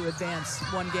that is to advance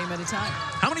one game at a time.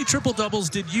 How many triple-doubles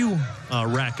did you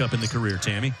rack up in the career,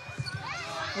 Tammy?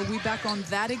 Are we back on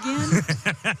that again?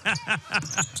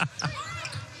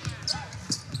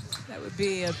 That would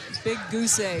be a big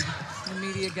goose egg in the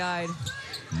media guide.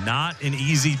 Not an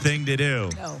easy thing to do.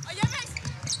 No.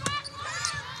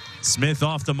 Smith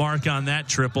off the mark on that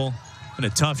triple. And a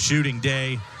tough shooting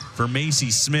day for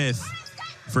Macy Smith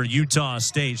for Utah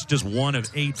State. Just 1 of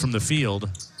 8 from the field.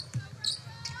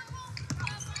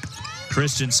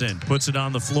 Christensen puts it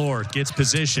on the floor, gets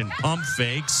position, pump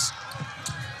fakes.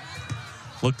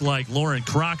 Looked like Lauren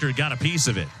Crocker got a piece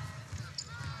of it.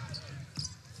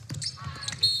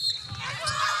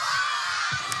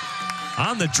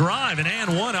 On the drive, an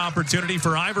and one opportunity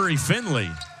for Ivory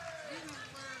Finley.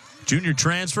 Junior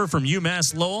transfer from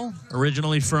UMass Lowell,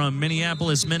 originally from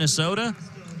Minneapolis, Minnesota.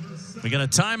 We got a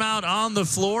timeout on the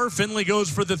floor. Finley goes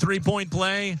for the three-point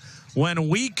play. When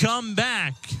we come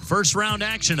back, first round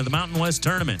action of the Mountain West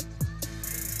Tournament.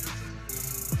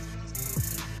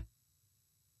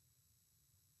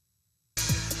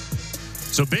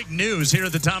 So big news here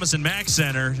at the Thomas & Mack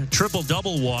Center.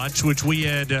 Triple-double watch, which we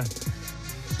had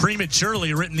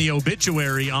prematurely written the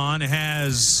obituary on,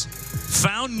 has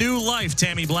found new life.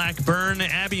 Tammy Blackburn.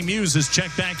 Abby Muse has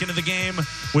checked back into the game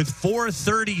with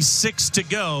 4:36 to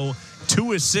go.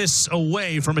 2 assists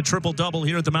away from a triple-double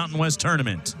here at the Mountain West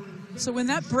Tournament. So when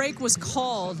that break was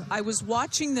called, I was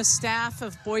watching the staff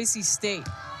of Boise State,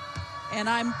 and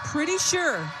I'm pretty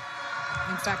sure,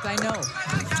 in fact, I know,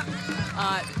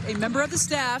 a member of the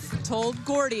staff told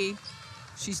Gordy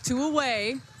she's 2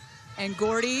 away, and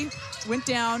Gordy went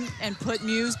down and put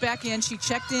Muse back in. She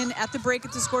checked in at the break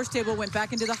at the scores table, went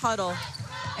back into the huddle,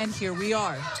 and here we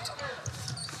are.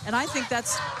 And I think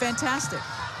that's fantastic.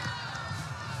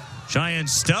 Cheyenne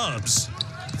Stubbs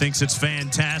thinks it's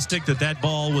fantastic that that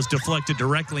ball was deflected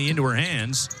directly into her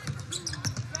hands.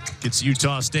 Gets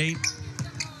Utah State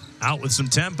out with some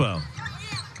tempo.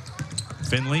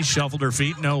 Finley shuffled her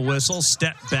feet, no whistle,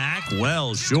 step back,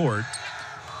 well short.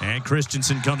 And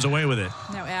Christensen comes away with it.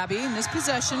 Now, Abby, in this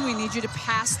possession, we need you to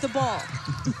pass the ball.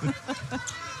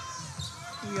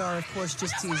 We are, of course,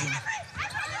 just teasing.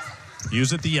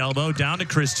 Use at the elbow, down to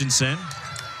Christensen.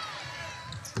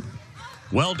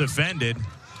 Well defended.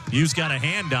 Hughes got a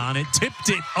hand on it, tipped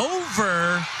it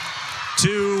over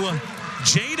to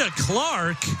Jada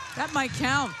Clark. That might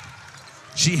count.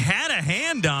 She had a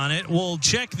hand on it. We'll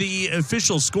check the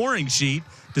official scoring sheet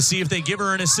to see if they give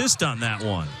her an assist on that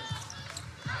one.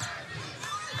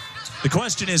 The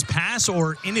question is pass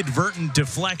or inadvertent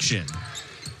deflection.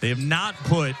 They have not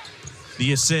put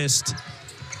the assist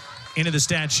into the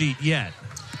stat sheet yet.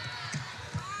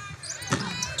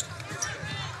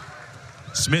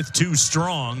 Smith too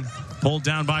strong, pulled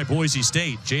down by Boise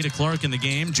State. Jada Clark in the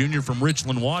game, junior from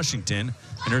Richland, Washington,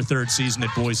 in her 3rd season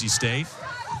at Boise State.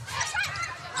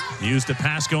 Used to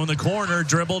Pasco in the corner,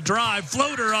 dribble, drive,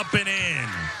 floater up and in.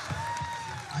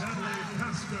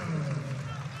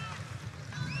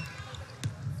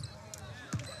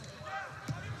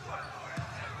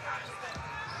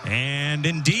 And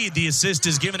indeed, the assist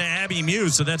is given to Abby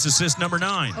Muse, so that's assist number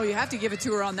 9. Oh, you have to give it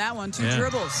to her on that one. 2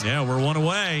 dribbles. Yeah, we're 1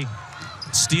 away.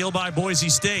 Steal by Boise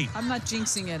State. I'm not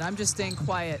jinxing it. I'm just staying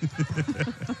quiet.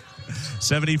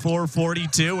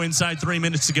 74-42, inside 3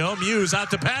 minutes to go. Muse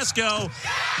out to Pasco.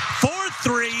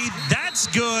 4-3, that's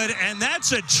good, and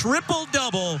that's a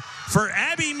triple-double for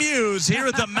Abby Muse here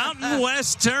at the Mountain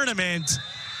West Tournament.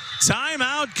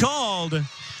 Timeout called.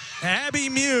 Abby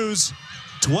Muse,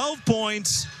 12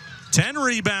 points, 10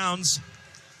 rebounds,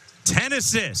 10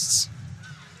 assists.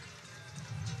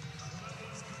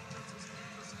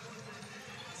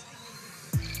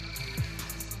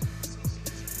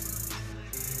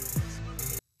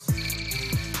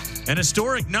 An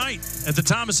historic night at the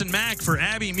Thomas and Mack for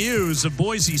Abby Muse of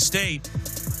Boise State.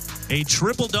 A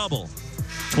triple-double.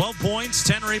 12 points,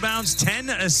 10 rebounds, 10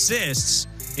 assists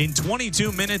in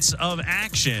 22 minutes of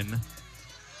action.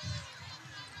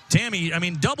 Tammy, I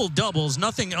mean, double-doubles,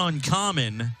 nothing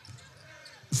uncommon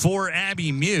for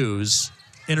Abby Muse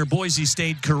in her Boise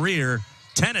State career.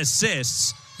 10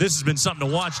 assists. This has been something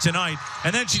to watch tonight.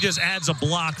 And then she just adds a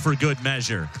block for good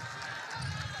measure.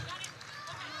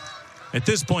 At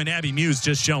this point, Abby Muse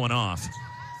just showing off.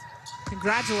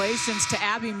 Congratulations to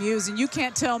Abby Muse. And you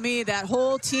can't tell me that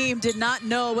whole team did not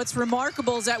know. What's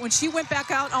remarkable is that when she went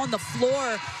back out on the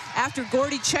floor after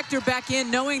Gordy checked her back in,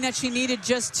 knowing that she needed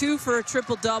just 2 for a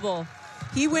triple-double,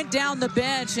 he went down the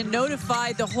bench and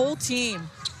notified the whole team.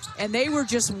 And they were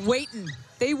just waiting.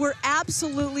 They were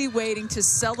absolutely waiting to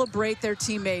celebrate their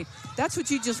teammate. That's what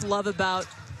you just love about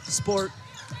sport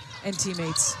and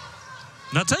teammates.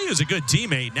 And I'll tell you, it was a good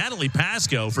teammate, Natalie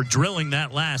Pasco, for drilling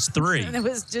that last 3. And it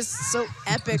was just so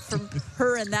epic from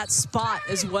her in that spot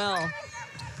as well.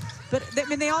 But, I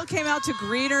mean, they all came out to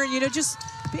greet her, and, you know, just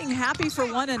being happy for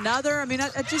one another. I mean,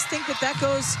 I just think that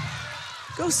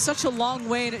goes such a long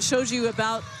way, and it shows you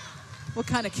about what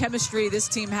kind of chemistry this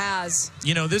team has.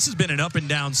 You know, this has been an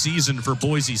up-and-down season for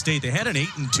Boise State. They had an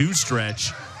 8-2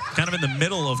 stretch, kind of in the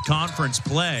middle of conference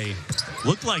play.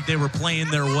 Looked like they were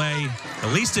playing their way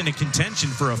at least into contention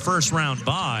for a first-round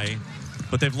bye,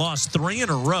 but they've lost 3 in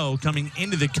a row coming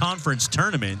into the conference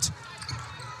tournament.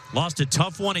 Lost a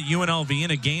tough one at UNLV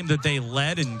in a game that they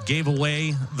led and gave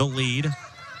away the lead.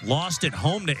 Lost at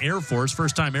home to Air Force,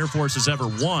 first time Air Force has ever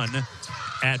won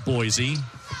at Boise.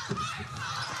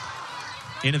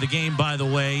 Into the game, by the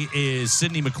way, is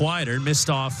Sydney McQuieter, missed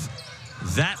off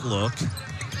that look.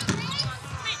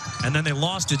 And then they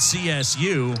lost at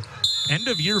CSU.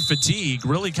 End-of-year fatigue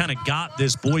really kind of got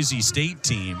this Boise State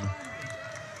team.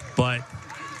 But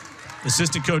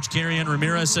assistant coach Carrie-Ann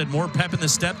Ramirez said more pep in the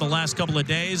step the last couple of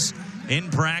days in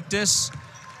practice.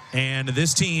 And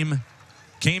this team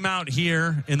came out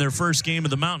here in their first game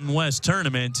of the Mountain West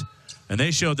tournament, and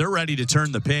they showed they're ready to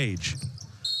turn the page.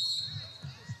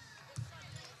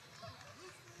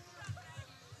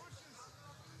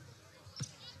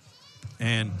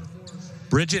 And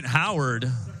Bridget Howard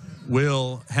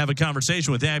will have a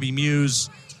conversation with Abby Muse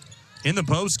in the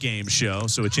post-game show,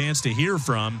 so a chance to hear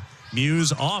from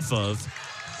Muse off of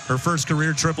her first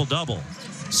career triple-double.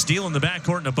 Stealing the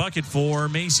backcourt in a bucket for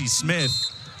Macy Smith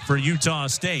for Utah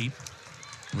State.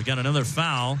 We got another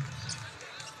foul.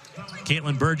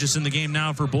 Caitlin Burgess in the game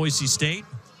now for Boise State.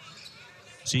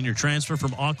 Senior transfer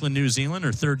from Auckland, New Zealand,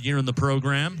 her 3rd year in the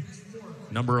program.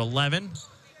 Number 11.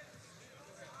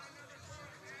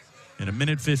 And a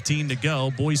minute 15 to go.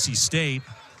 Boise State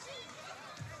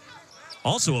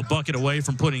also a bucket away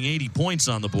from putting 80 points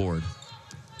on the board.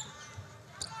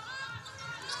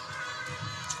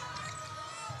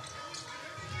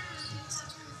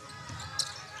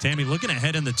 Tammy, looking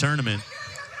ahead in the tournament,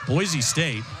 Boise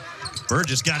State,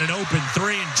 Burgess got an open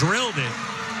 3 and drilled it.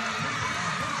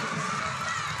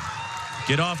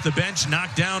 Get off the bench,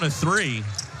 knock down a 3.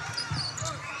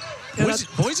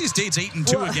 Boise State's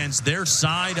 8-2 against their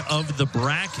side of the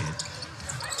bracket,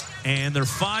 and they're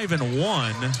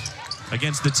 5-1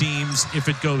 against the teams if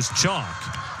it goes chalk.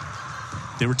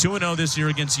 They were 2-0 this year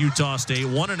against Utah State,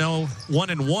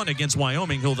 1-1 against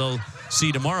Wyoming, who they'll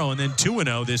see tomorrow, and then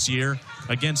 2-0 this year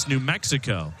against New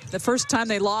Mexico. The first time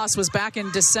they lost was back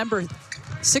in December,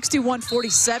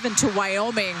 61-47 to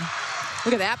Wyoming.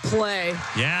 Look at that play.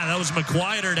 Yeah, that was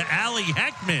McQuieter to Allie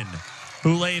Heckman,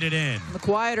 who laid it in.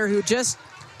 McQuieter, who just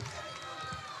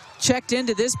checked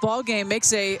into this ball game,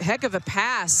 makes a heck of a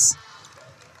pass.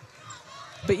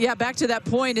 But yeah, back to that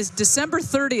point is December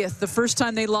 30th, the first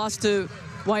time they lost to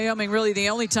Wyoming, really the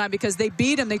only time, because they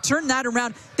beat them. They turned that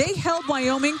around. They held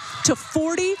Wyoming to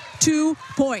 42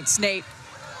 points, Nate,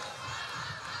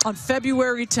 on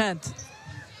February 10th.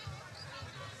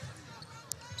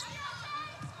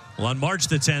 Well, on March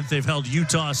the 10th, they've held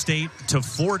Utah State to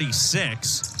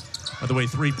 46. By the way,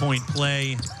 3-point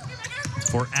play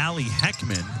for Allie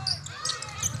Heckman.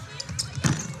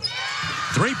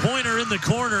 3-pointer in the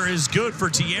corner is good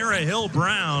for Tiara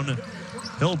Hill-Brown.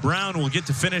 Hill-Brown will get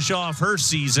to finish off her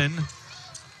season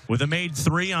with a made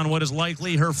 3 on what is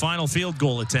likely her final field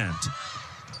goal attempt.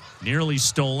 Nearly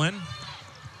stolen.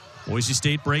 Boise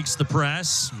State breaks the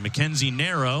press. Mackenzie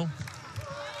Narrow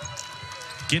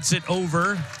gets it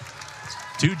over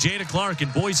to Jada Clark,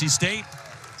 and Boise State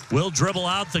will dribble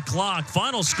out the clock.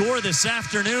 Final score this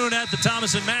afternoon at the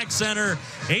Thomas & Mack Center,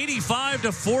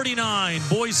 85-49.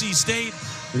 Boise State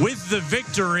with the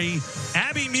victory.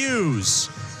 Abby Muse,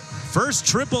 first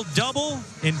triple-double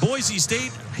in Boise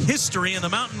State history in the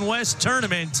Mountain West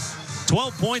tournament.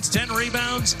 12 points, 10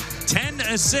 rebounds, 10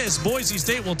 assists. Boise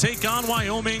State will take on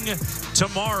Wyoming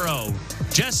tomorrow.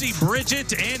 Jesse,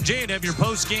 Bridget, and Jade have your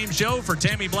post-game show. For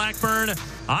Tammy Blackburn,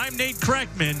 I'm Nate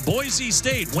Kreckman. Boise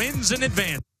State wins in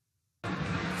advance.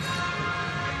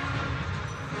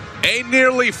 A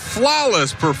nearly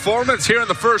flawless performance here in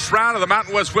the first round of the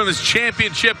Mountain West Women's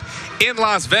Championship in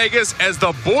Las Vegas as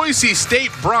the Boise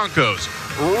State Broncos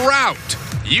rout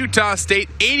Utah State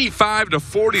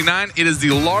 85-49. It is the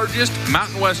largest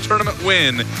Mountain West tournament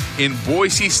win in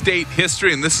Boise State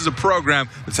history, and this is a program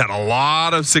that's had a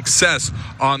lot of success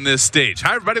on this stage.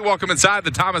 Hi, everybody. Welcome inside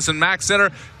the Thomas & Mack Center.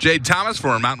 Jade Thomas,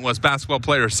 former Mountain West basketball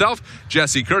player herself.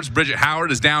 Jesse Kurtz. Bridget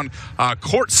Howard is down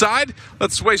courtside.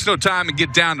 Let's waste no time and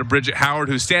get down to Bridget Howard,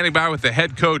 who's standing by with the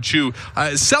head coach, who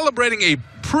is celebrating a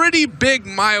pretty big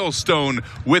milestone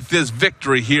with this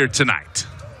victory here tonight.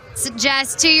 So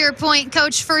Jess, to your point,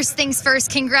 Coach, first things first,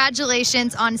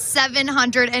 congratulations on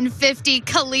 750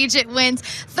 collegiate wins,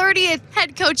 30th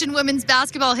head coach in women's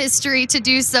basketball history to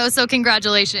do so, so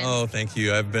congratulations. Oh, thank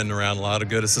you. I've been around a lot of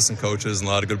good assistant coaches and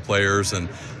a lot of good players, and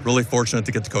really fortunate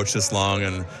to get to coach this long,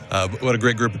 and what a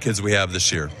great group of kids we have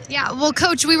this year. Yeah, well,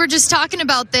 Coach, we were just talking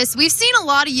about this. We've seen a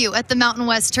lot of you at the Mountain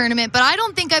West tournament, but I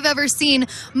don't think I've ever seen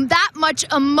that much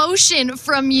emotion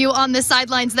from you on the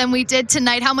sidelines than we did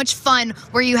tonight. How much fun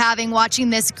were you having watching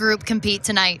this group compete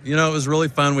tonight? You know, it was really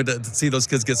fun to see those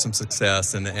kids get some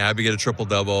success, and Abby get a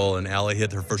triple-double, and Allie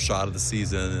hit her first shot of the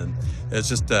season, and it's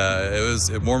just,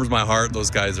 it warms my heart. Those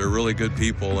guys are really good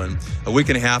people, and a week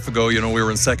and a half ago, you know, we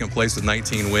were in second place with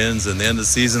 19 wins, and the end of the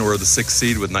season, we're the 6th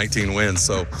seed with 19 wins,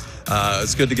 so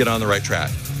it's good to get on the right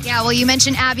track. Yeah, well, you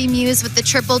mentioned Abby Muse with the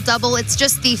triple-double. It's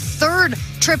just the 3rd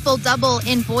triple-double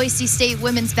in Boise State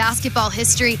women's basketball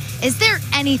history. Is there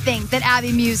anything that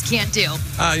Abby Muse can't do?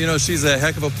 You know, she's a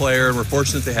heck of a player, and we're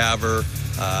fortunate to have her.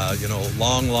 You know,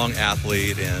 long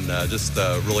athlete, and just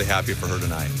really happy for her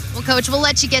tonight. Well, Coach, we'll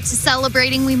let you get to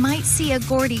celebrating. We might see a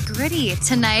Gordy Gritty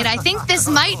tonight. I think this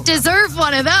might deserve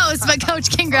one of those, but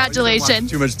Coach,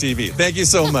 congratulations. Too much TV. Thank you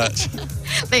so much.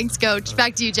 Thanks, Coach.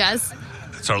 Back to you, Jess.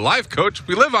 It's our life, Coach.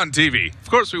 We live on TV.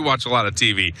 Of course, we watch a lot of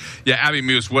TV. Yeah, Abby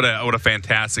Muse, what a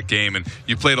fantastic game. And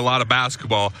you played a lot of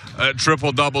basketball.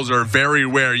 Triple doubles are very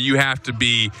rare. You have to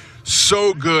be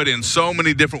so good in so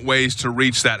many different ways to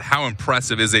reach that. How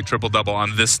impressive is a triple-double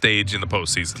on this stage in the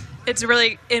postseason? It's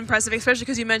really impressive, especially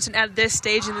because you mentioned at this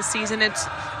stage in the season, it's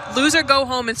lose or go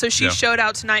home, and so she showed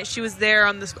out tonight. She was there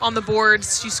on the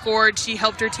boards. She scored. She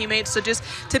helped her teammates. So just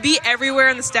to be everywhere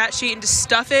in the stat sheet and to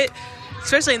stuff it,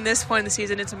 especially in this point in the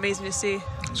season, it's amazing to see.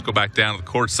 Let's go back down to the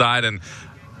court side and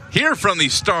hear from the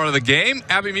star of the game,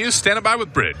 Abby Muse, standing by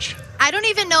with Bridge. I don't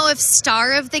even know if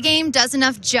star of the game does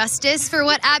enough justice for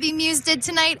what Abby Muse did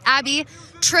tonight. Abby,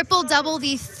 triple-double,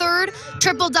 the 3rd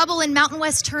triple-double in Mountain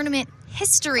West tournament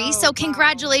history. So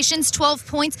congratulations, 12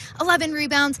 points, 11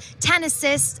 rebounds, 10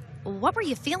 assists. What were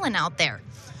you feeling out there?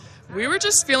 We were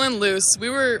just feeling loose. We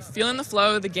were feeling the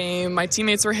flow of the game. My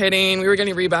teammates were hitting. We were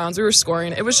getting rebounds. We were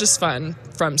scoring. It was just fun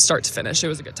from start to finish. It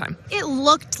was a good time. It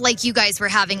looked like you guys were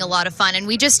having a lot of fun. And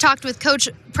we just talked with Coach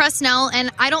Presnell,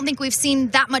 and I don't think we've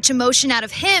seen that much emotion out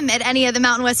of him at any of the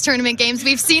Mountain West tournament games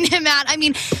we've seen him at. I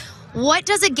mean, what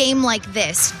does a game like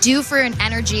this do for an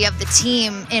energy of the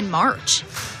team in March?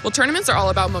 Well, tournaments are all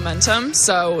about momentum.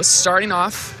 So starting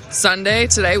off Sunday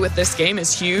today with this game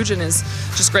is huge and is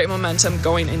just great momentum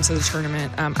going into the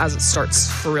tournament as it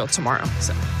starts for real tomorrow.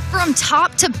 So from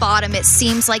top to bottom, it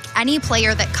seems like any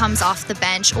player that comes off the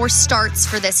bench or starts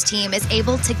for this team is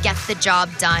able to get the job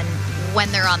done when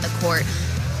they're on the court.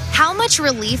 How much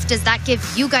relief does that give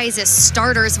you guys as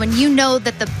starters when you know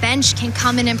that the bench can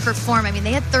come in and perform? I mean,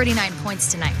 they had 39 points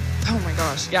tonight. Oh my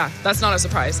gosh, yeah, that's not a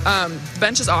surprise. The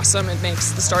bench is awesome. It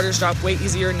makes the starters' job way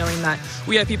easier knowing that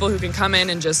we have people who can come in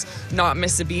and just not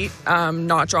miss a beat,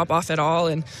 not drop off at all.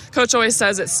 And Coach always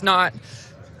says it's not,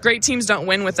 great teams don't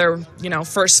win with their,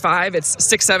 first 5. It's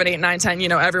 6, 7, 8, 9,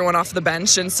 10, everyone off the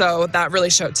bench. And so that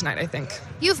really showed tonight, I think.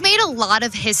 You've made a lot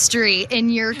of history in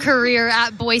your career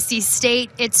at Boise State.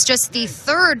 It's just the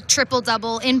 3rd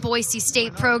triple-double in Boise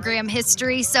State program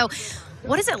history. So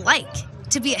what is it like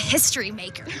to be a history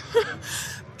maker?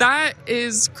 That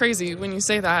is crazy when you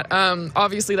say that.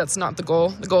 Obviously, that's not the goal.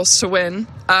 The goal is to win.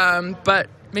 But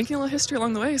making a little history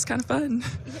along the way is kind of fun.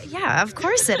 Yeah, of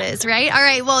course it is, right? All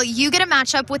right, well, you get a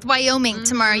matchup with Wyoming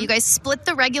tomorrow. You guys split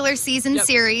the regular season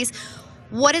series.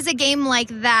 What is a game like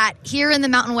that here in the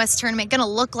Mountain West tournament going to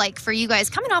look like for you guys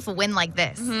coming off a win like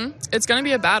this? It's going to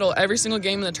be a battle. Every single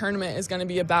game in the tournament is going to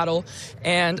be a battle,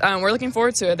 and we're looking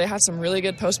forward to it. They have some really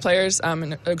good post players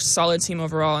and a solid team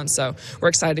overall, and so we're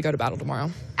excited to go to battle tomorrow.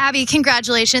 Abby,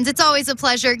 congratulations. It's always a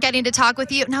pleasure getting to talk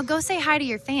with you. Now go say hi to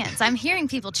your fans. I'm hearing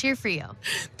people cheer for you.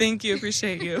 Thank you.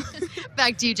 Appreciate you.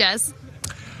 Back to you, Jess.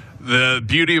 The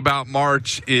beauty about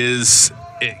March is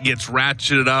it gets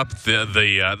ratcheted up,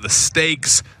 the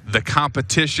stakes, the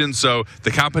competition. So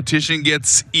the competition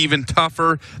gets even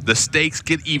tougher. The stakes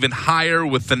get even higher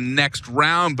with the next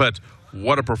round. But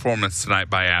what a performance tonight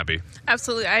by Abby.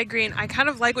 Absolutely, I agree. And I kind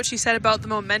of like what she said about the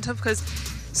momentum, because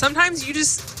sometimes you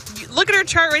look at her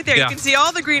chart right there. Yeah. You can see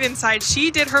all the green inside. She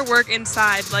did her work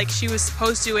inside like she was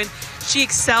supposed to, and she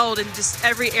excelled in just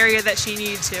every area that she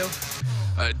needed to.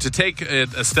 To take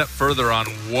a step further on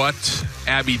what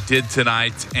Abby did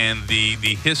tonight and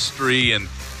the history and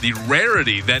the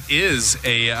rarity that is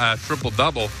a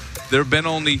triple-double, there have been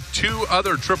only 2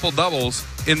 other triple-doubles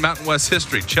in Mountain West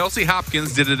history. Chelsea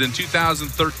Hopkins did it in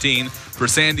 2013 for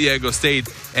San Diego State,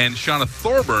 and Shauna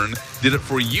Thorburn did it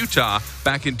for Utah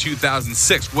back in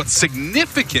 2006. What's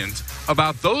significant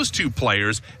about those 2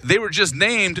 players, they were just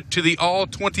named to the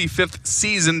all-25th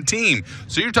season team.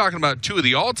 So you're talking about 2 of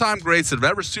the all-time greats that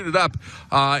have ever suited up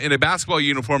in a basketball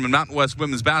uniform in Mountain West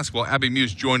women's basketball. Abby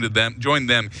Muse joined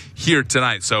them here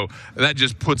tonight. So that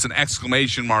just puts an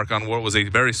exclamation mark on what was a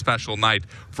very special night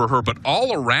for her. But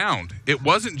all around, it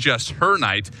wasn't just her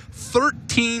night.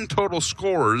 13 total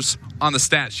scorers on the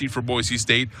stat sheet for Boise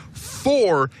State,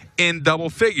 4 in double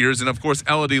figures. And, of course,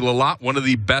 Elodie Lalott, one of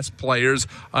the best players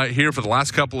here for the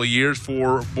last couple of years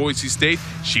for Boise State.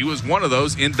 She was one of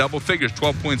those in double figures,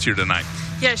 12 points here tonight.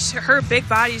 Yeah, her big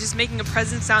body is just making a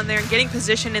presence down there and getting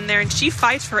position in there, and she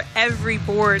fights for every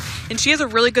board, and she has a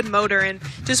really good motor, and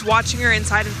just watching her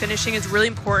inside and finishing is really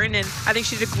important, and I think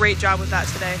she did a great job with that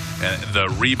today. The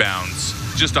rebounds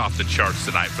just off the charts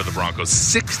tonight for the Broncos.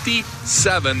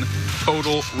 67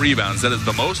 total rebounds. That is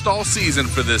the most all season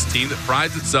for this team that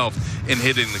prides itself in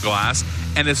hitting the glass,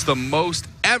 and it's the most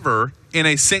ever in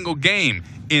a single game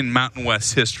in Mountain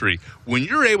West history. When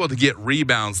you're able to get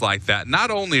rebounds like that,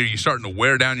 not only are you starting to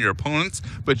wear down your opponents,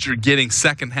 but you're getting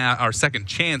second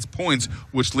chance points,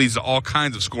 which leads to all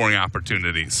kinds of scoring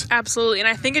opportunities. Absolutely, and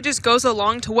I think it just goes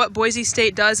along to what Boise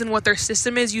State does and what their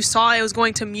system is. You saw it was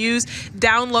going to Muse,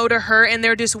 down low to her, and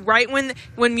they're just right when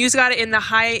Muse got it in the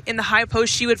high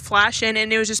post, she would flash in,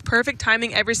 and it was just perfect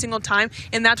timing every single time,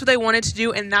 and that's what they wanted to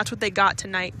do, and that's what they got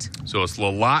tonight. So it's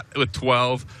Lalott with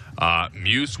 12,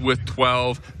 Muse with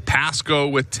 12, Pasco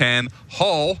with 10.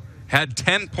 Hull had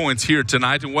 10 points here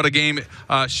tonight, and what a game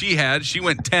she had. She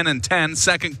went 10 and 10,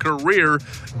 second career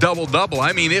double-double.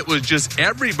 I mean, it was just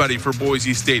everybody for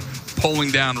Boise State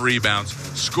pulling down rebounds,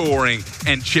 scoring,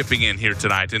 and chipping in here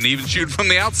tonight, and even shooting from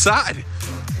the outside.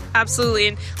 Absolutely,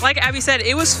 and like Abby said,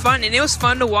 it was fun, and it was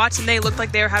fun to watch, and they looked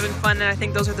like they were having fun, and I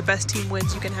think those are the best team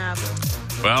wins you can have.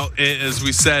 Well, as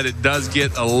we said, it does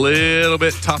get a little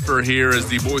bit tougher here as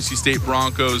the Boise State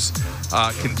Broncos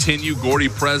continue. Gordy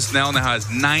Presnell now has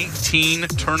 19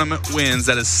 tournament wins.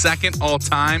 That is second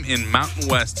all-time in Mountain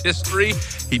West history.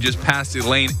 He just passed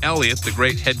Elaine Elliott, the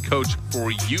great head coach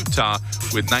for Utah,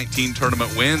 with 19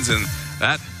 tournament wins, and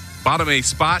that bottom a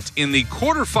spot in the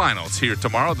quarterfinals here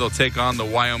tomorrow. They'll take on the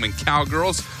Wyoming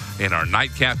Cowgirls in our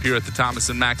nightcap here at the Thomas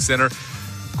and Mack Center.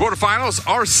 Quarterfinals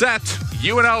are set.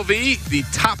 UNLV, the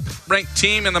top-ranked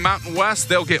team in the Mountain West,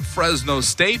 they'll get Fresno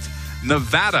State.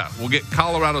 Nevada will get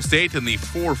Colorado State in the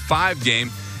 4-5 game.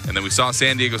 And then we saw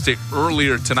San Diego State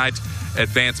earlier tonight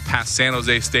advance past San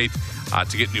Jose State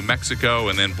to get New Mexico.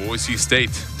 And then Boise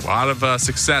State, a lot of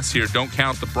success here. Don't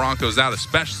count the Broncos out,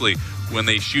 especially when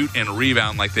they shoot and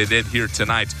rebound like they did here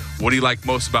tonight. What do you like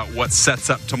most about what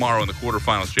sets up tomorrow in the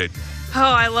quarterfinals, Jade? Oh,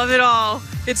 I love it all.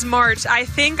 It's March. I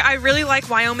think I really like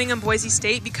Wyoming and Boise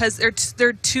State because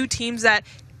they're 2 teams that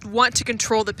want to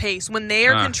control the pace. When they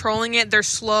are controlling it, they're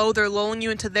slow, they're lulling you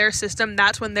into their system.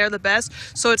 That's when they're the best.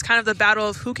 So it's kind of the battle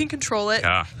of who can control it,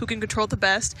 who can control it the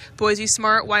best. Boise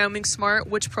smart, Wyoming smart.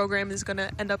 Which program is going to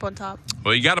end up on top?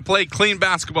 Well, you got to play clean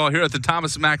basketball here at the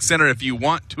Thomas and Mack Center if you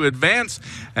want to advance,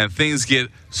 and things get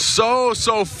so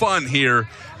fun here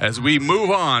as we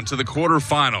move on to the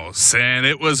quarterfinals. And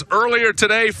it was earlier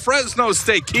today, Fresno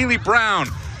State, Keely Brown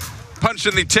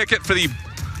punching the ticket for the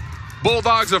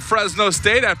Bulldogs of Fresno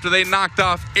State after they knocked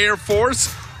off Air Force.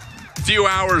 A few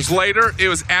hours later, it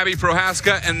was Abby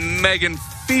Prohaska and Megan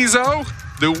Fizo.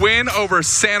 The win over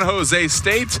San Jose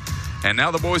State. And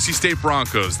now the Boise State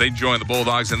Broncos. They join the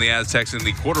Bulldogs and the Aztecs in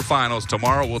the quarterfinals.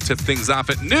 Tomorrow we'll tip things off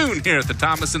at noon here at the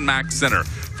Thomas and Mack Center.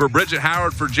 For Bridget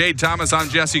Howard, for Jade Thomas, I'm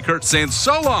Jesse Kurtz saying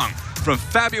so long from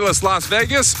fabulous Las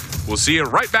Vegas. We'll see you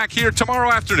right back here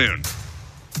tomorrow afternoon.